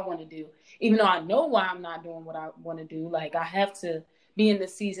doing what I want to do? Even though I know why I'm not doing what I want to do. Like, I have to be in the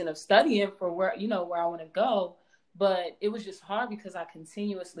season of studying for where I want to go. But it was just hard because I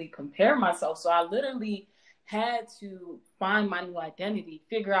continuously compare myself. So I literally had to find my new identity,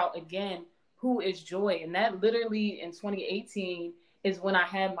 figure out again, who is Joy. And that literally in 2018 is when I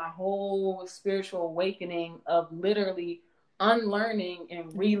had my whole spiritual awakening of literally unlearning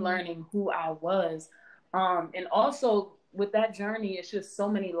and relearning who I was. And also with that journey, it's just so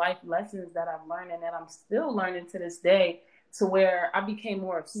many life lessons that I'm learning, that I'm still learning to this day, to where I became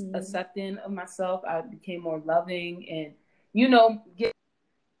more accepting of myself. I became more loving and, you know, get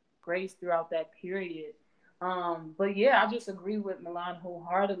grace throughout that period. But yeah, I just agree with Milan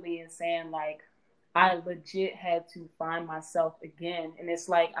wholeheartedly in saying, like, I legit had to find myself again. And it's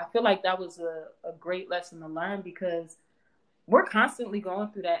like, I feel like that was a great lesson to learn, because we're constantly going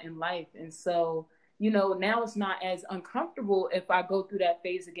through that in life. And so, you know, now it's not as uncomfortable if I go through that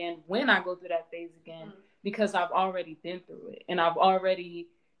phase again, when I go through that phase again, because I've already been through it, and I've already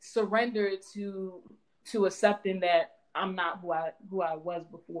surrendered to accepting that I'm not who I was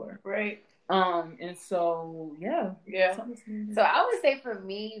before. Right. And so, yeah. So I would say for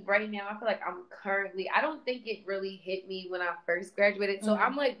me right now, I feel like I don't think it really hit me when I first graduated. So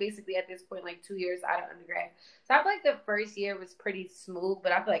I'm like basically at this point, like 2 years out of undergrad. So I feel like the first year was pretty smooth,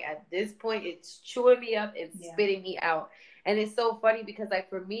 but I feel like at this point it's chewing me up and spitting me out. And it's so funny because, like,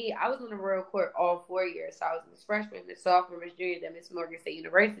 for me, I was on the Royal Court all 4 years. So I was Miss Freshman, Miss Sophomore, Miss Junior, then Miss Morgan State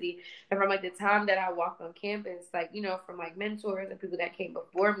University. And from, like, the time that I walked on campus, like, you know, from, like, mentors and people that came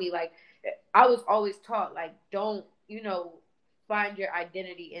before me, like, I was always taught, like, don't, you know, find your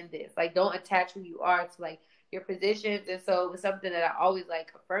identity in this. Like, don't attach who you are to, like, your positions. And so it was something that I always,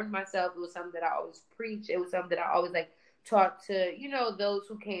 like, affirmed myself. It was something that I always preached. It was something that I always, like, taught to, you know, those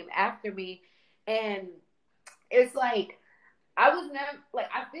who came after me. And it's like, I was never, like,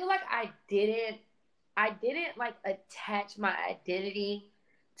 I feel like I didn't like attach my identity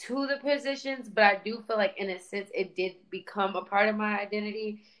to the positions, but I do feel like in a sense it did become a part of my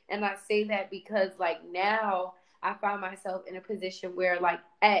identity. And I say that because, like, now I find myself in a position where, like,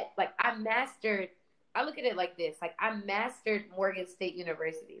 I look at it like this, like, I mastered Morgan State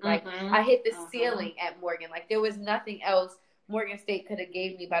University. Like, I hit the ceiling at Morgan. Like, there was nothing else Morgan State could have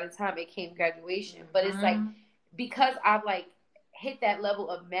gave me by the time it came graduation. But it's like, because I've, like, hit that level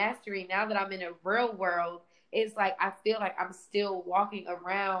of mastery, now that I'm in a real world, it's like I feel like I'm still walking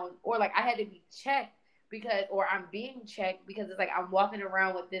around, or like I had to be checked or I'm being checked, because it's like I'm walking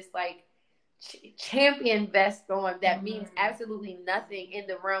around with this, like, champion vest on that means absolutely nothing in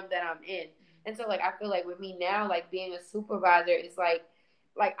the realm that I'm in. And so, like, I feel like with me now, like, being a supervisor is like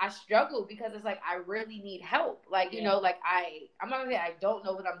I struggle, because it's like I really need help. Like, you know, like I'm not gonna say I don't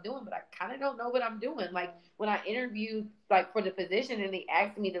know what I'm doing, but I kind of don't know what I'm doing. Like, when I interviewed, like, for the position and they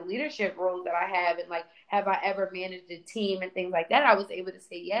asked me the leadership roles that I have, and, like, have I ever managed a team and things like that, I was able to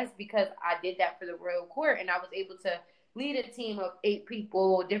say yes, because I did that for the Royal Court, and I was able to lead a team of 8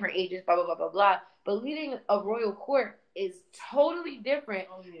 people, different ages, blah, blah, blah, blah, blah. But leading a Royal Court is totally different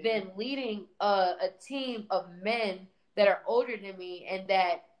than leading a team of men that are older than me and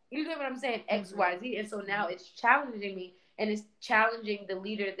that you get what I'm saying, XYZ. And so now it's challenging me, and it's challenging the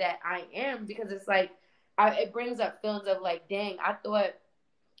leader that I am, because it's like, it brings up feelings of like, dang, I thought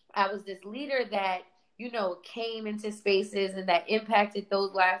I was this leader that, came into spaces and that impacted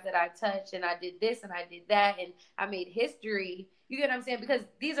those lives that I touched, and I did this and I did that, and I made history. You get what I'm saying? Because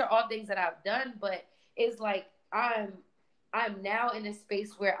these are all things that I've done, but it's like I'm now in a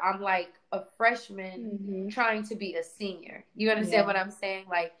space where I'm like a freshman trying to be a senior. You understand what I'm saying?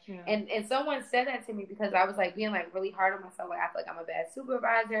 Like, and someone said that to me, because I was like being like really hard on myself. Like, I feel like I'm a bad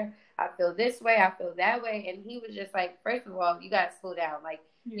supervisor. I feel this way. I feel that way. And he was just like, first of all, you got to slow down. Like,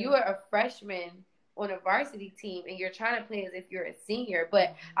 you are a freshman on a varsity team, and you're trying to play as if you're a senior.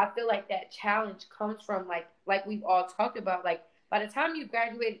 But I feel like that challenge comes from like we've all talked about, like, by the time you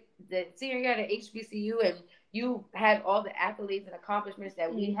graduate the senior year at HBCU and you had all the accolades and accomplishments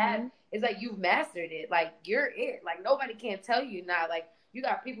that we had, it's like you've mastered it. Like, you're it. Like, nobody can tell you not. Like, you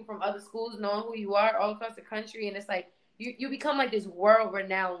got people from other schools knowing who you are all across the country, and it's like you become like this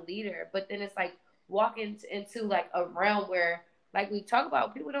world-renowned leader. But then it's like walking into like a realm where, like we talk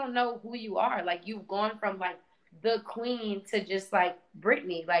about, people don't know who you are. Like, you've gone from like the queen to just like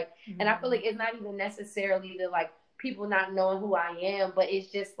Britney. Like, and I feel like it's not even necessarily the like people not knowing who I am, but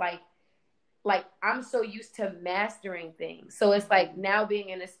it's just like I'm so used to mastering things. So it's like now being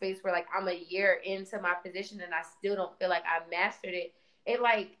in a space where like I'm a year into my position and I still don't feel like I mastered it.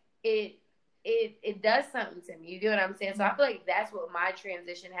 It does something to me. You get what I'm saying? So I feel like that's what my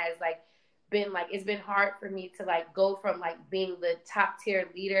transition has like been like. It's been hard for me to like go from like being the top tier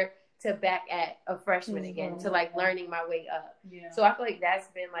leader to back at a freshman again, to like learning my way up. So I feel like that's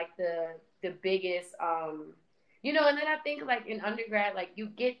been like the biggest and then I think like in undergrad, like you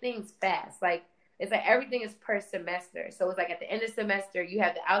get things fast. Like, it's like everything is per semester. So it's like at the end of semester, you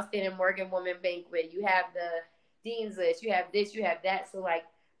have the Outstanding Morgan Woman Banquet, you have the Dean's List, you have this, you have that. So like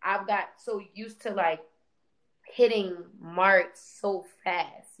I've got so used to like hitting marks so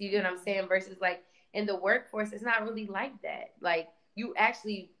fast. You get what I'm saying? Versus like in the workforce, it's not really like that. Like, you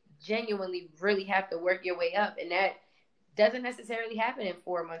actually genuinely really have to work your way up. And that doesn't necessarily happen in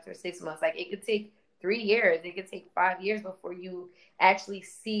 4 months or 6 months. Like, it could take 3 years. It could take 5 years before you actually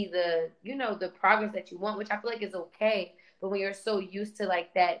see the progress that you want, which I feel like is okay. But when you're so used to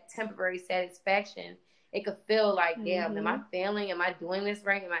like that temporary satisfaction, it could feel like, damn, am I failing? Am I doing this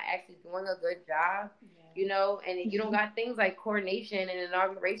right? Am I actually doing a good job? And you don't got things like coordination and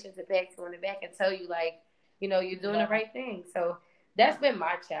inauguration to pat you on the back and tell you like, you're doing the right thing. So that's been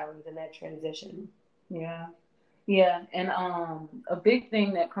my challenge in that transition. Yeah, and a big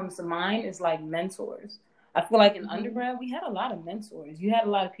thing that comes to mind is like mentors. I feel like in undergrad, we had a lot of mentors. You had a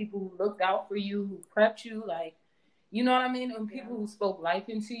lot of people who looked out for you, who prepped you, like, you know what I mean? And people who spoke life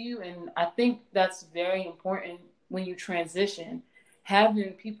into you. And I think that's very important when you transition.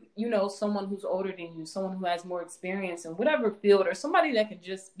 Having people, someone who's older than you, someone who has more experience in whatever field, or somebody that can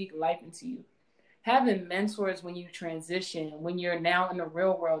just speak life into you. Having mentors when you transition, when you're now in the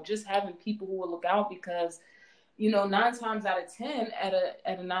real world, just having people who will look out, because 9 times out of 10 at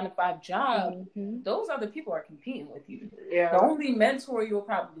a 9-to-5 job, those other people are competing with you. The only mentor you'll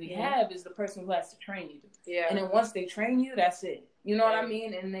probably have is the person who has to train you. And then once they train you, that's it. You know what I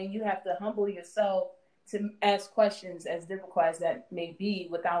mean? And then you have to humble yourself to ask questions as difficult as that may be,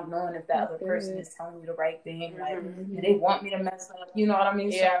 without knowing if that other person is telling you the right thing. Like, do they want me to mess up? You know what I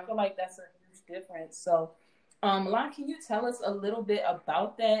mean? So I feel like that's a huge difference. So Milan, can you tell us a little bit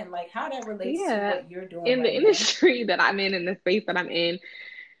about that and like how that relates to what you're doing in the industry that I'm in the space that I'm in?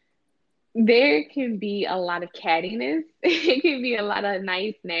 There can be a lot of cattiness. It can be a lot of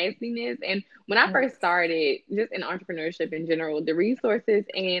nice nastiness. And when I first started, just in entrepreneurship in general, the resources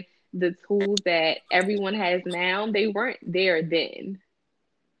and the tools that everyone has now, they weren't there then.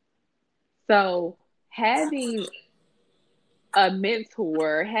 So having a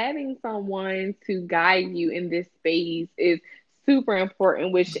mentor, having someone to guide you in this space is super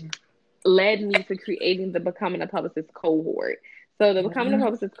important, which led me to creating the Becoming a Publicist cohort. So the Becoming a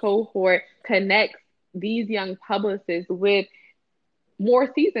Publicist cohort connects these young publicists with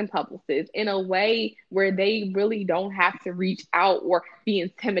more seasoned publicists in a way where they really don't have to reach out or be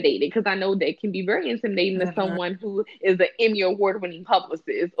intimidated. Because I know that can be very intimidating to someone who is an Emmy award-winning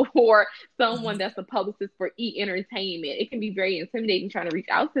publicist or someone that's a publicist for E! Entertainment. It can be very intimidating trying to reach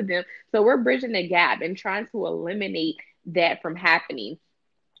out to them. So we're bridging the gap and trying to eliminate that from happening.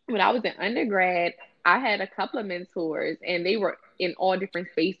 When I was in undergrad, I had a couple of mentors, and they were in all different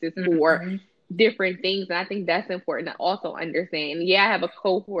spaces for different things. And I think that's important to also understand. Yeah, I have a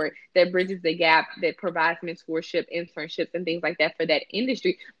cohort that bridges the gap, that provides mentorship, internships, and things like that for that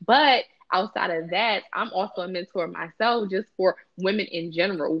industry. But outside of that, I'm also a mentor myself just for women in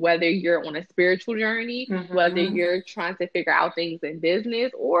general, whether you're on a spiritual journey, whether you're trying to figure out things in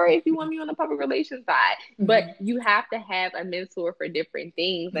business, or if you want me on the public relations side. But you have to have a mentor for different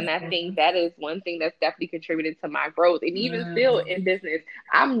things. And I think that is one thing that's definitely contributed to my growth. And even still in business,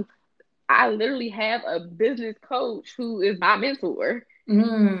 I literally have a business coach who is my mentor.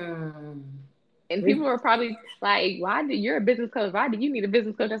 And people are probably like, you're a business coach? Why do you need a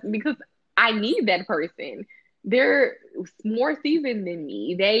business coach? That's because I need that person. They're more seasoned than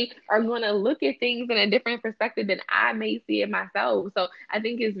me. They are going to look at things in a different perspective than I may see it myself. So I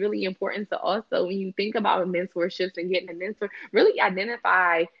think it's really important to also, when you think about mentorships and getting a mentor, really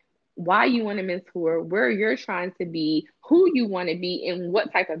identify why you want to mentor, where you're trying to be, who you want to be, and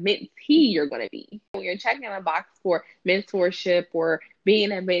what type of mentee you're going to be. When you're checking a box for mentorship or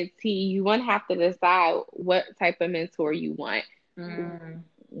being a mentee, you want to have to decide what type of mentor you want.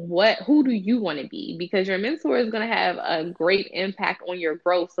 Who do you want to be? Because your mentor is going to have a great impact on your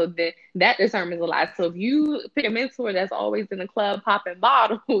growth. So that determines a lot. So if you pick a mentor that's always in the club popping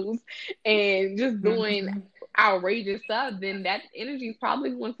bottles and just doing outrageous stuff, then that energy is probably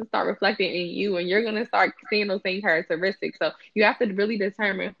going to start reflecting in you, and you're going to start seeing those same characteristics. So you have to really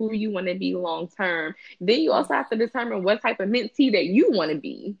determine who you want to be long term. Then you also have to determine what type of mentee that you want to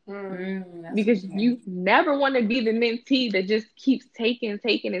be, because you never want to be the mentee that just keeps taking,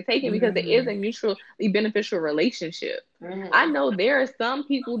 because it is a mutually beneficial relationship. I know there are some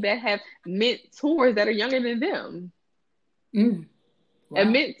people that have mentors that are younger than them. Wow. A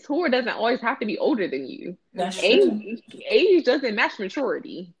mentor doesn't always have to be older than you. That's true. Age doesn't match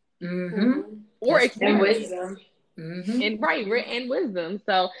maturity or experience. And wisdom.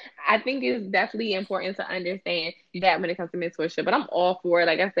 So I think it's definitely important to understand that when it comes to mentorship. But I'm all for it.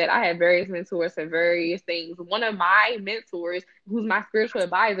 Like I said, I have various mentors for various things. One of my mentors, who's my spiritual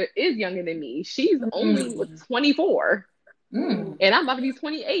advisor, is younger than me. She's only 24. And I'm about to be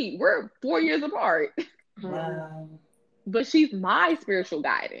 28. We're 4 years apart. Wow. But she's my spiritual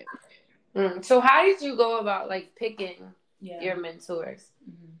guidance. So how did you go about like picking your mentors?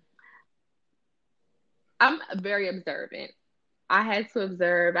 I'm very observant. I had to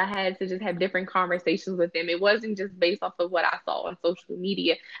observe. I had to just have different conversations with them. It wasn't just based off of what I saw on social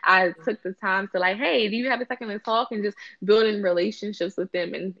media. I took the time to like, hey, do you have a second to talk, and just building relationships with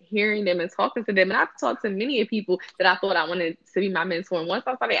them and hearing them and talking to them. And I've talked to many people that I thought I wanted to be my mentor. And once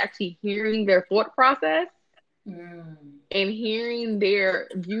I started actually hearing their thought process, and hearing their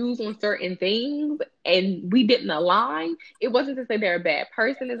views on certain things, and we didn't align, it wasn't to say they're a bad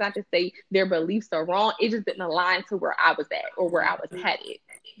person. It's not to say their beliefs are wrong. It just didn't align to where I was at or where I was headed.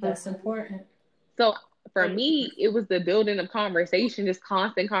 That's important. So for me, it was the building of conversation, just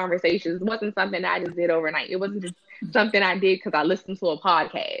constant conversations. It wasn't something I just did overnight. It wasn't just something I did because I listened to a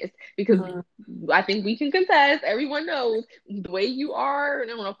podcast. Because I think we can contest, everyone knows, the way you are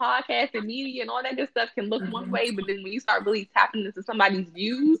on a podcast and media and all that good stuff can look one way, but then when you start really tapping into somebody's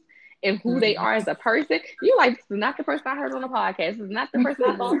views and who they are as a person, you're like, this is not the person I heard on a podcast. This is not the person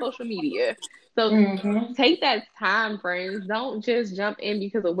I saw on social media. So take that time, friends. Don't just jump in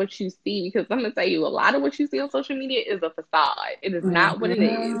because of what you see. Because I'm going to tell you, a lot of what you see on social media is a facade. It is not what it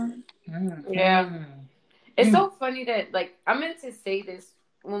is. Yeah. It's so funny that, like, I meant to say this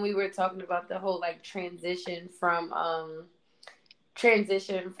when we were talking about the whole, like, transition from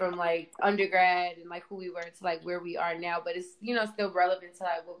like undergrad and like who we were to like where we are now, but it's, you know, still relevant to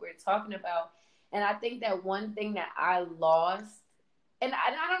like what we're talking about. And I think that one thing that I lost, and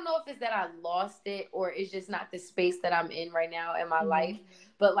I don't know if it's that I lost it or it's just not the space that I'm in right now in my life,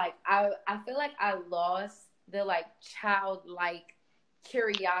 but like I feel like I lost the like childlike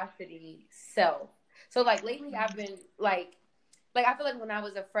curiosity self. So like lately I've been like I feel like when I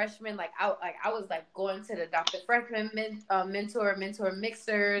was a freshman, I was like going to the Dr. Freshman mentor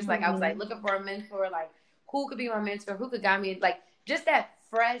mixers. Like I was like looking for a mentor, like who could be my mentor, who could guide me, like just that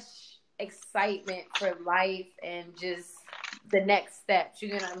fresh excitement for life and just the next steps. You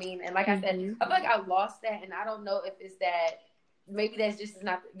know what I mean? And like I said, I feel like I lost that, and I don't know if it's that maybe this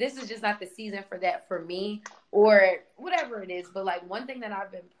is just not the season for that for me or whatever it is. But like one thing that I've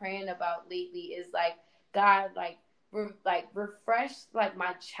been praying about lately is like, God, like refresh like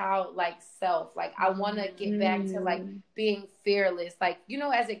my childlike self. Like I want to get back to like being fearless. Like, you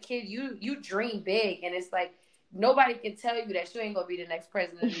know, as a kid, you dream big, and it's like nobody can tell you that you ain't gonna be the next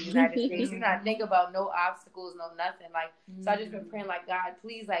president of the United States. You're not thinking about no obstacles, no nothing. Like, so I just been praying like, God,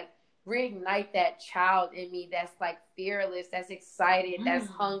 please, like reignite that child in me that's like fearless, that's excited, that's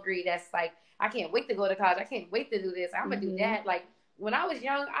hungry, that's like, I can't wait to go to college. I can't wait to do this. I'm gonna do that. Like when I was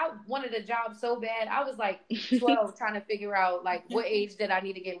young, I wanted a job so bad. I was like 12 trying to figure out like what age did I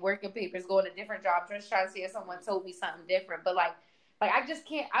need to get working papers, going to different jobs, just trying to see if someone told me something different. But like I just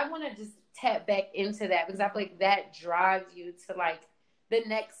can't, I want to just tap back into that because I feel like that drives you to like the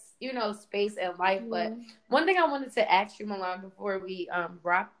next, space in life. But one thing I wanted to ask you, Milan, before we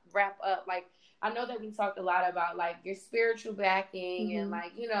wrap up, like I know that we talked a lot about like your spiritual backing and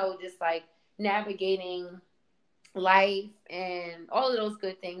like, just like navigating life and all of those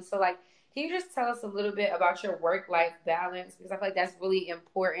good things. So like, can you just tell us a little bit about your work-life balance? Because I feel like that's really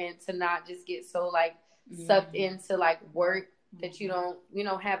important to not just get so like sucked into like work that you don't,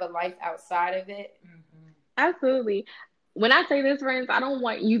 have a life outside of it. Absolutely. When I say this, friends, I don't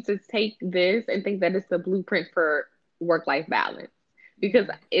want you to take this and think that it's the blueprint for work-life balance, because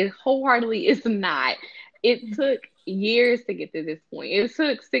it wholeheartedly is not. It took years to get to this point. It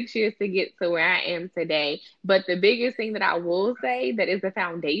took 6 years to get to where I am today. But the biggest thing that I will say that is the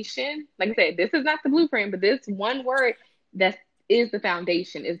foundation, like I said, this is not the blueprint, but this one word that is the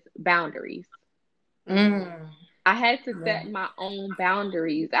foundation is boundaries. I had to set my own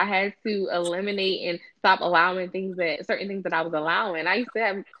boundaries. I had to eliminate and stop allowing certain things that I was allowing. I used to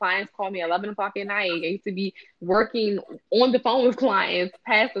have clients call me 11 o'clock at night. I used to be working on the phone with clients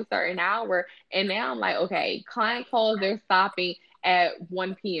past a certain hour. And now I'm like, okay, client calls, they're stopping at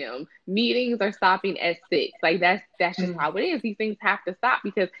 1 p.m. Meetings are stopping at 6. Like that's just how it is. These things have to stop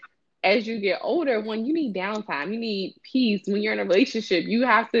because as you get older, when you need downtime, you need peace. When you're in a relationship, you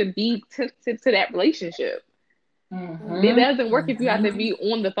have to be attentive to that relationship. It doesn't work if you have to be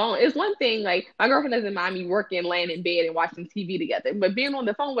on the phone. It's one thing, like my girlfriend doesn't mind me working, laying in bed and watching TV together, but being on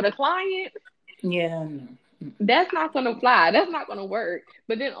the phone with a client, that's not going to fly. That's not going to work.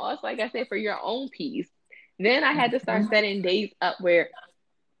 But then also, like I said, for your own peace, then I had to start setting days up where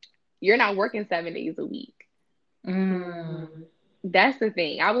you're not working 7 days a week. That's the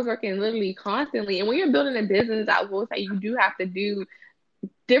thing. I was working literally constantly. And when you're building a business, I will say you do have to do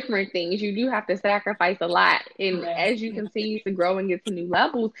different things. You do have to sacrifice a lot. And as you continue to grow and get to new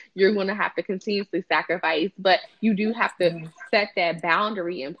levels, you're going to have to continuously sacrifice. But you do have to set that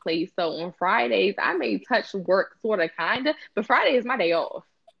boundary in place. So on Fridays, I may touch work sort of, kind of, but Friday is my day off.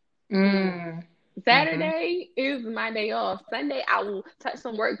 Saturday is my day off. Sunday, I will touch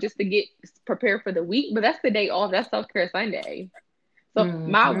some work just to get prepared for the week. But that's the day off. That's self-care Sunday. So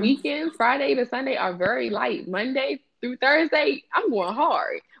my weekends, Friday to Sunday, are very light. Monday through Thursday, I'm going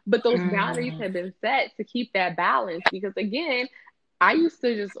hard. But those boundaries have been set to keep that balance. Because again, I used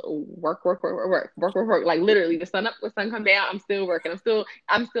to just work. Like literally, the sun up, the sun come down, I'm still working. I'm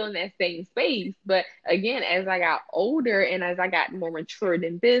still in that same space. But again, as I got older and as I got more matured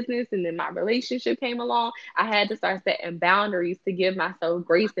in business, and then my relationship came along, I had to start setting boundaries to give myself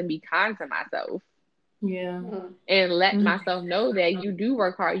grace and be kind to myself. And let myself know that you do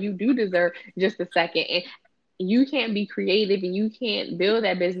work hard. You do deserve just a second. And you can't be creative and you can't build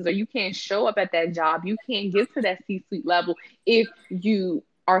that business, or you can't show up at that job. You can't get to that C-suite level if you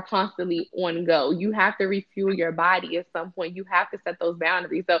are constantly on go. You have to refuel your body at some point. You have to set those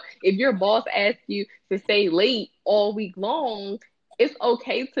boundaries. So if your boss asks you to stay late all week long, it's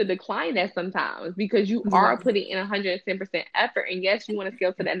okay to decline that sometimes, because you are putting in 110% effort. And yes, you want to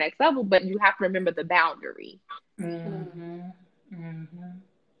scale to that next level, but you have to remember the boundary.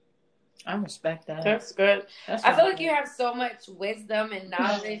 I respect that. That's good. I feel like you have so much wisdom and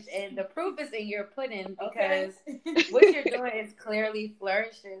knowledge, and the proof is in your pudding, because what you're doing is clearly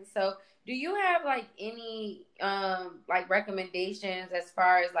flourishing. So do you have like any like recommendations as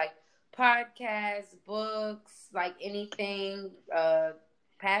far as like podcasts, books, like anything,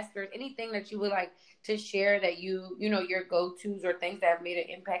 pastors, anything that you would like to share that your go-tos or things that have made an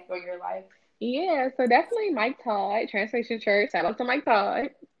impact on your life? Yeah, so definitely Mike Todd, Transformation Church. Shout out to Mike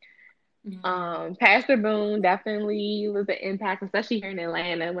Todd. Pastor Boone definitely was an impact, especially here in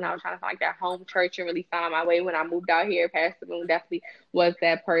Atlanta when I was trying to find like that home church and really find my way. When I moved out here, Pastor Boone definitely was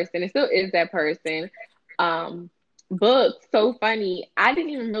that person. It still is that person. Books, so funny. I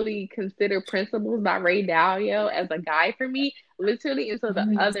didn't even really consider Principles by Ray Dalio as a guide for me, literally until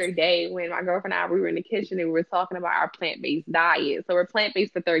the other day when my girlfriend and I, we were in the kitchen and we were talking about our plant-based diet. So we're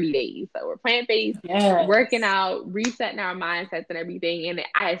plant-based for 30 days. So we're plant-based, working out, resetting our mindsets and everything. And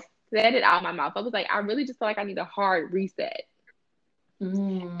I said it out of my mouth. I was like, I really just feel like I need a hard reset.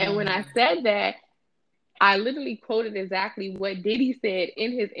 And when I said that, I literally quoted exactly what Diddy said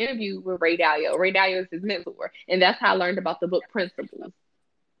in his interview with Ray Dalio. Ray Dalio is his mentor. And that's how I learned about the book Principles.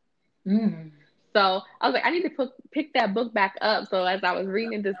 So I was like, I need to pick that book back up. So as I was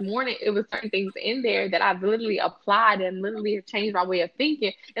reading it this morning, it was certain things in there that I've literally applied and literally have changed my way of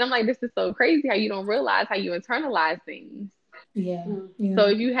thinking. And I'm like, this is so crazy how you don't realize how you internalize things. Yeah. Yeah. So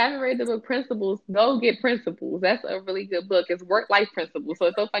if you haven't read the book Principles, go get Principles. That's a really good book. It's work-life principles. So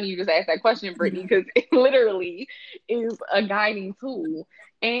it's so funny you just asked that question, Brittany, because it literally is a guiding tool.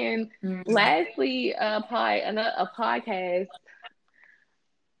 And lastly, probably a podcast.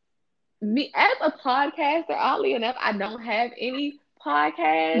 Me as a podcaster, oddly enough, I don't have any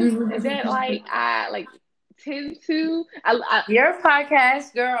podcasts that I tend to. You're a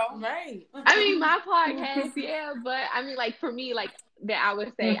podcast girl, right? I mean, my podcast, yeah, but I mean, like for me, like that, I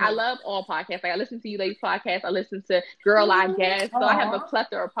would say I love all podcasts. Like I listen to you ladies podcast. I listen to Girl I Guess. So I have a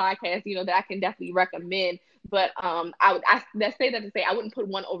plethora of podcasts, that I can definitely recommend. But I say that to say I wouldn't put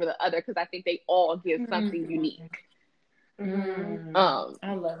one over the other because I think they all give something unique.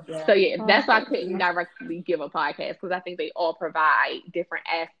 I love that. So yeah, that's why I couldn't directly give a podcast because I think they all provide different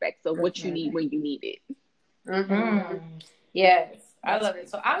aspects of what you need when you need it. Yes, I love it.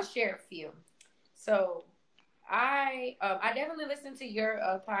 So I'll share a few. So I definitely listen to your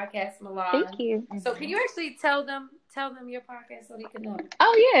podcast, Milan. Thank you. So can you actually tell them your podcast so they can know?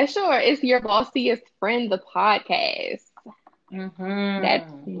 Oh yeah, sure. It's Your Bossiest Friend, the podcast. That's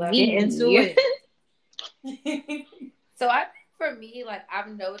Let's get into it. So I think for me, like I've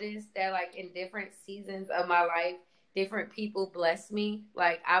noticed that like in different seasons of my life, different people bless me.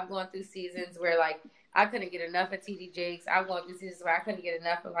 Like I've gone through seasons where like I couldn't get enough of TD Jakes. I've gone through seasons where I couldn't get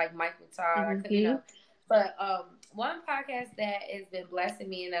enough of like Michael Todd. But one podcast that has been blessing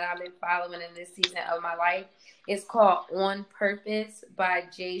me and that I've been following in this season of my life is called On Purpose by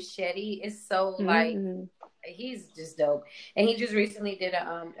Jay Shetty. It's so like he's just dope, and he just recently did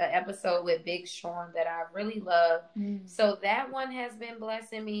an episode with Big Sean that I really love. So that one has been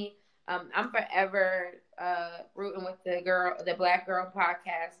blessing me. I'm forever rooting with the Black Girl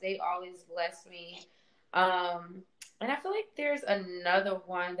podcast. They always bless me. And I feel like there's another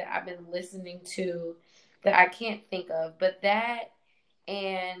one that I've been listening to that I can't think of, but that,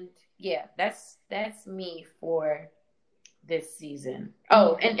 and yeah, that's me for this season.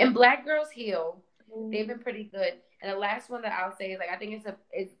 Oh, and Black Girls Heal. They've been pretty good. And the last one that I'll say is like I think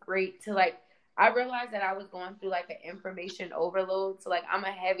it's great to like I realized that I was going through like an information overload. So like I'm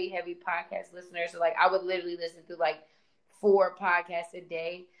a heavy podcast listener. So like I would literally listen to like 4 podcasts a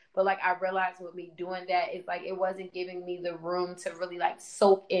day. But like I realized with me doing that, it's like it wasn't giving me the room to really like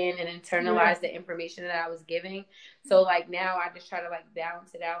soak in and internalize the information that I was giving. So like now I just try to like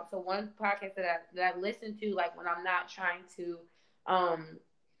balance it out. So one podcast that I listen to like when I'm not trying to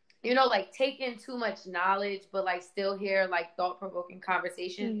like take in too much knowledge, but like still hear like thought-provoking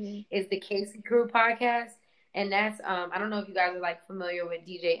conversation is the Casey Crew podcast. And that's, I don't know if you guys are like familiar with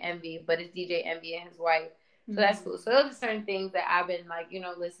DJ Envy, but it's DJ Envy and his wife. So that's cool. So those are certain things that I've been like,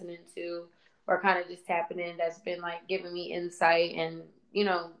 listening to or kind of just tapping in that's been like giving me insight and,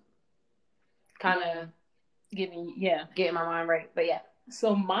 kind of getting my mind right. But yeah.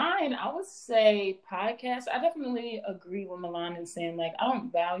 So mine, I would say podcast. I definitely agree with Milan in saying like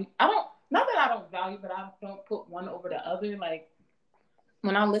not that I don't value, but I don't put one over the other. Like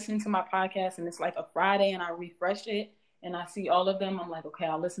when I'm listening to my podcast and it's like a Friday and I refresh it and I see all of them, I'm like, okay,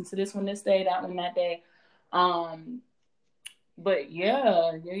 I'll listen to this one this day, that one that day. But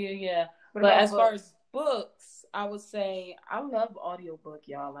yeah. But as far as books, I would say I love audiobook,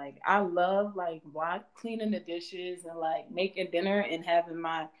 y'all. Like I love like cleaning the dishes and like making dinner and having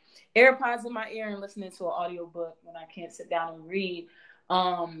my AirPods in my ear and listening to an audiobook when I can't sit down and read.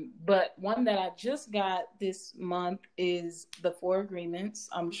 But one that I just got this month is The 4 Agreements.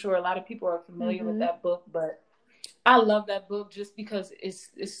 I'm sure a lot of people are familiar with that book, but I love that book just because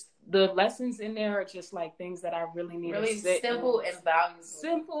it's the lessons in there are just like things that I really need to sit simple and valuable.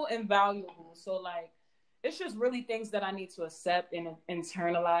 Simple and valuable. So like it's just really things that I need to accept and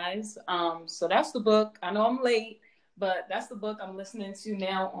internalize. So that's the book. I know I'm late, but that's the book I'm listening to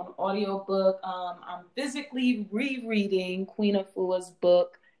now on audiobook. I'm physically rereading Queen Afua's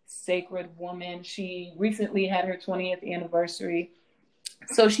book, Sacred Woman. She recently had her 20th anniversary.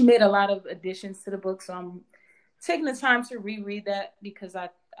 So she made a lot of additions to the book. So I'm taking the time to reread that because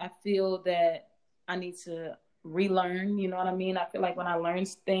I feel that I need to relearn, you know what I mean? I feel like when I learn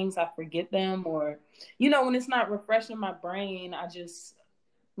things, I forget them or, when it's not refreshing my brain, I just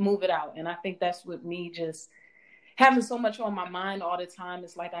move it out. And I think that's with me just having so much on my mind all the time.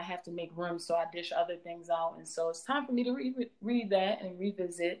 It's like I have to make room, so I dish other things out. And so it's time for me to read that and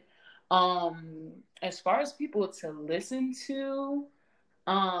revisit. As far as people to listen to,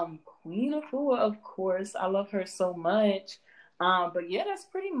 Queen Afua, of course. I love her so much. But yeah, that's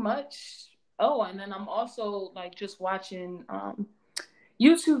pretty much Oh, and then I'm also like just watching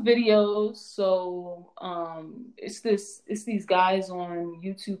YouTube videos. So it's these guys on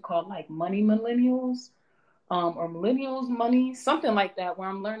YouTube called like Money Millennials, or Millennials Money, something like that, where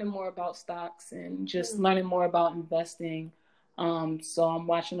I'm learning more about stocks and just learning more about investing. So I'm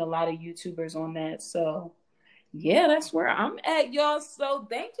watching a lot of YouTubers on that. So yeah, that's where I'm at, y'all. So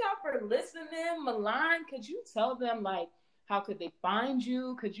thank y'all for listening. Milan, could you tell them like how could they find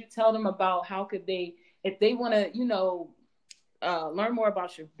you? Could you tell them about how could they, if they want to, learn more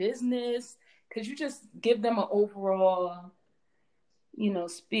about your business? Could you just give them an overall,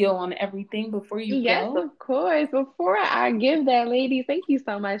 spiel on everything before you Yes, go? of course. Before I give that, ladies, thank you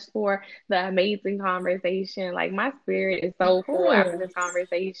so much for the amazing conversation. Like, my spirit is Of so full after course. this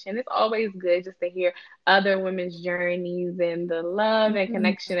conversation. It's always good just to hear other women's journeys and the love and Mhm.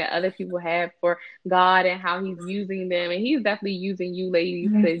 connection that other people have for God and how He's using them. And He's definitely using you,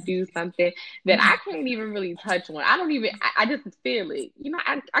 ladies, to do something that I can't even really touch on. I don't even, I just feel it.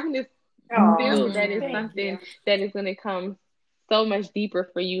 I can just Oh, feel that it's thank something you. that is going to come so much deeper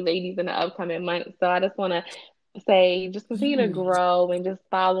for you ladies in the upcoming months. So I just want to say, just continue to Mhm. grow and just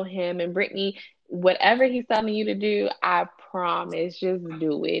follow him. And Brittany, whatever he's telling you to do, I promise, just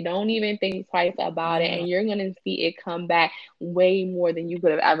do it. Don't even think twice about it. Yeah. And you're going to see it come back way more than you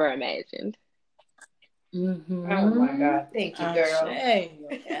could have ever imagined. Oh my Mm-hmm. God. Thank you, Ashe. girl. Okay.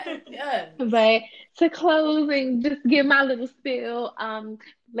 Yes. But to close and just give my little spiel,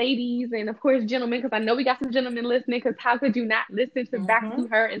 ladies and of course gentlemen, because I know we got some gentlemen listening. Because how could you not listen to back Mm-hmm. to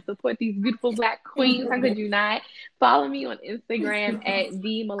her and support these beautiful Black queens? How could you not? Follow me on Instagram at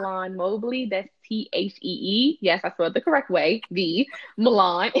the Milan Mobley. That's THEE. Yes, I spelled the correct way. The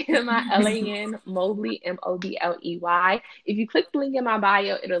Milan MILAN Mobley MOBLEY. If you click the link in my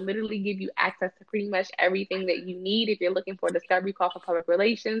bio, it'll literally give you access to pretty much everything that you need. If you're looking for a discovery call for public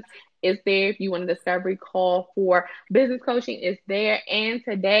relations, it's there. If you want a discovery call for business coaching, it's there. And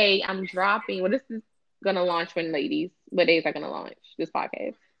today I'm dropping, well, this is going to launch when, ladies? What days are going to launch this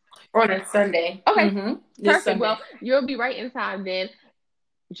podcast? On a Sunday. Okay, Mm-hmm. This perfect. Sunday. Well, you'll be right in time then.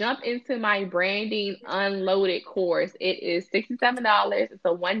 Jump into my branding unloaded course. It is $67. It's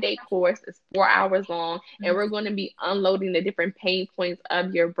a 1 day course. It's 4 hours long, and we're going to be unloading the different pain points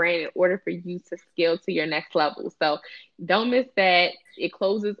of your brand in order for you to scale to your next level. So don't miss that. It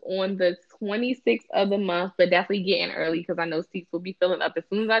closes on the 26th of the month, but definitely get in early because I know seats will be filling up as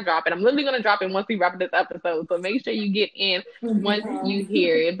soon as I drop it. I'm literally going to drop it once we wrap this episode. So make sure you get in once you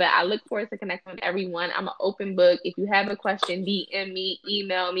hear it. But I look forward to connecting with everyone. I'm an open book. If you have a question, DM me,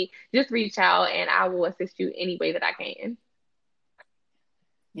 email me, just reach out and I will assist you any way that I can.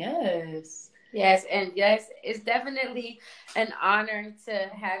 Yes. Yes, and yes, it's definitely an honor to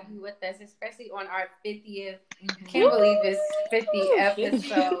have you with us, especially on our 50th. Can't believe it's 50 Woo! 50th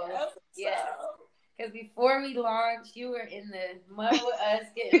episodes. episode. Yes. Because before we launched, you were in the mud with us,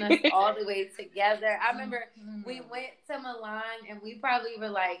 getting us all the way together. I remember we went to Milan and we probably were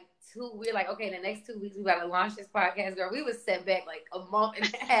like, we were like, okay, the next 2 weeks we got to launch this podcast, girl. We was set back like a month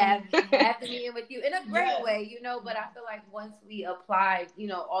and a half after meeting with you in a great way, But I feel like once we applied,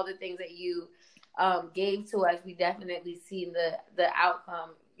 all the things that you gave to us, we definitely seen the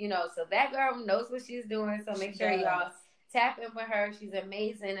outcome, So that girl knows what she's doing. So make sure y'all tap in with her. She's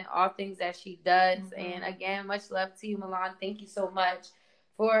amazing in all things that she does. And again, much love to you, Milan. Thank you so much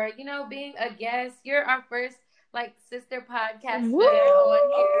for, being a guest. You're our first sister podcaster on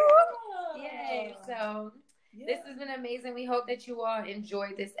here. Yay. So this has been amazing. We hope that you all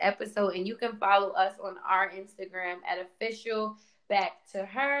enjoyed this episode. And you can follow us on our Instagram at official back to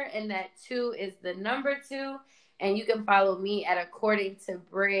her. And that 2 is the number 2. And you can follow me at according to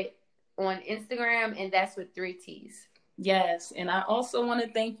Brit on Instagram. And that's with 3 T's. Yes, and I also want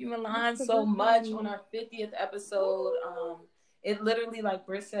to thank you, Milan, so much on our 50th episode. It literally, like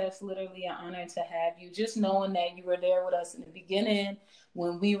Britt said, it's literally an honor to have you. Just knowing that you were there with us in the beginning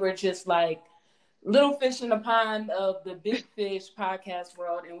when we were just like little fish in the pond of the big fish podcast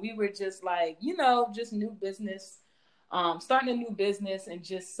world, and we were just like, just new business, starting a new business, and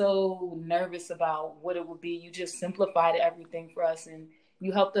just so nervous about what it would be. You just simplified everything for us, and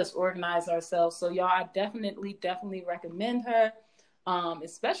you helped us organize ourselves. So y'all, I definitely recommend her.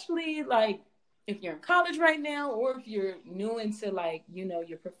 Especially like if you're in college right now or if you're new into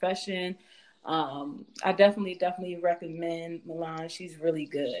your profession. I definitely recommend Milan. She's really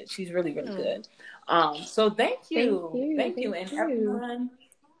good. She's really, really good. So thank you. Thank you. And everyone,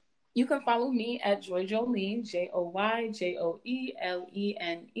 you can follow me at Joy Jolene, JoyJoelene.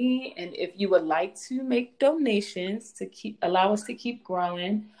 And if you would like to make donations to allow us to keep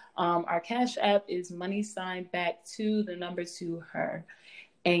growing, our Cash App is #back to the number 2 her.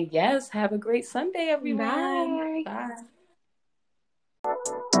 And yes, have a great Sunday, everyone. Bye.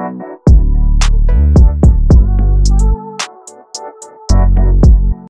 Bye.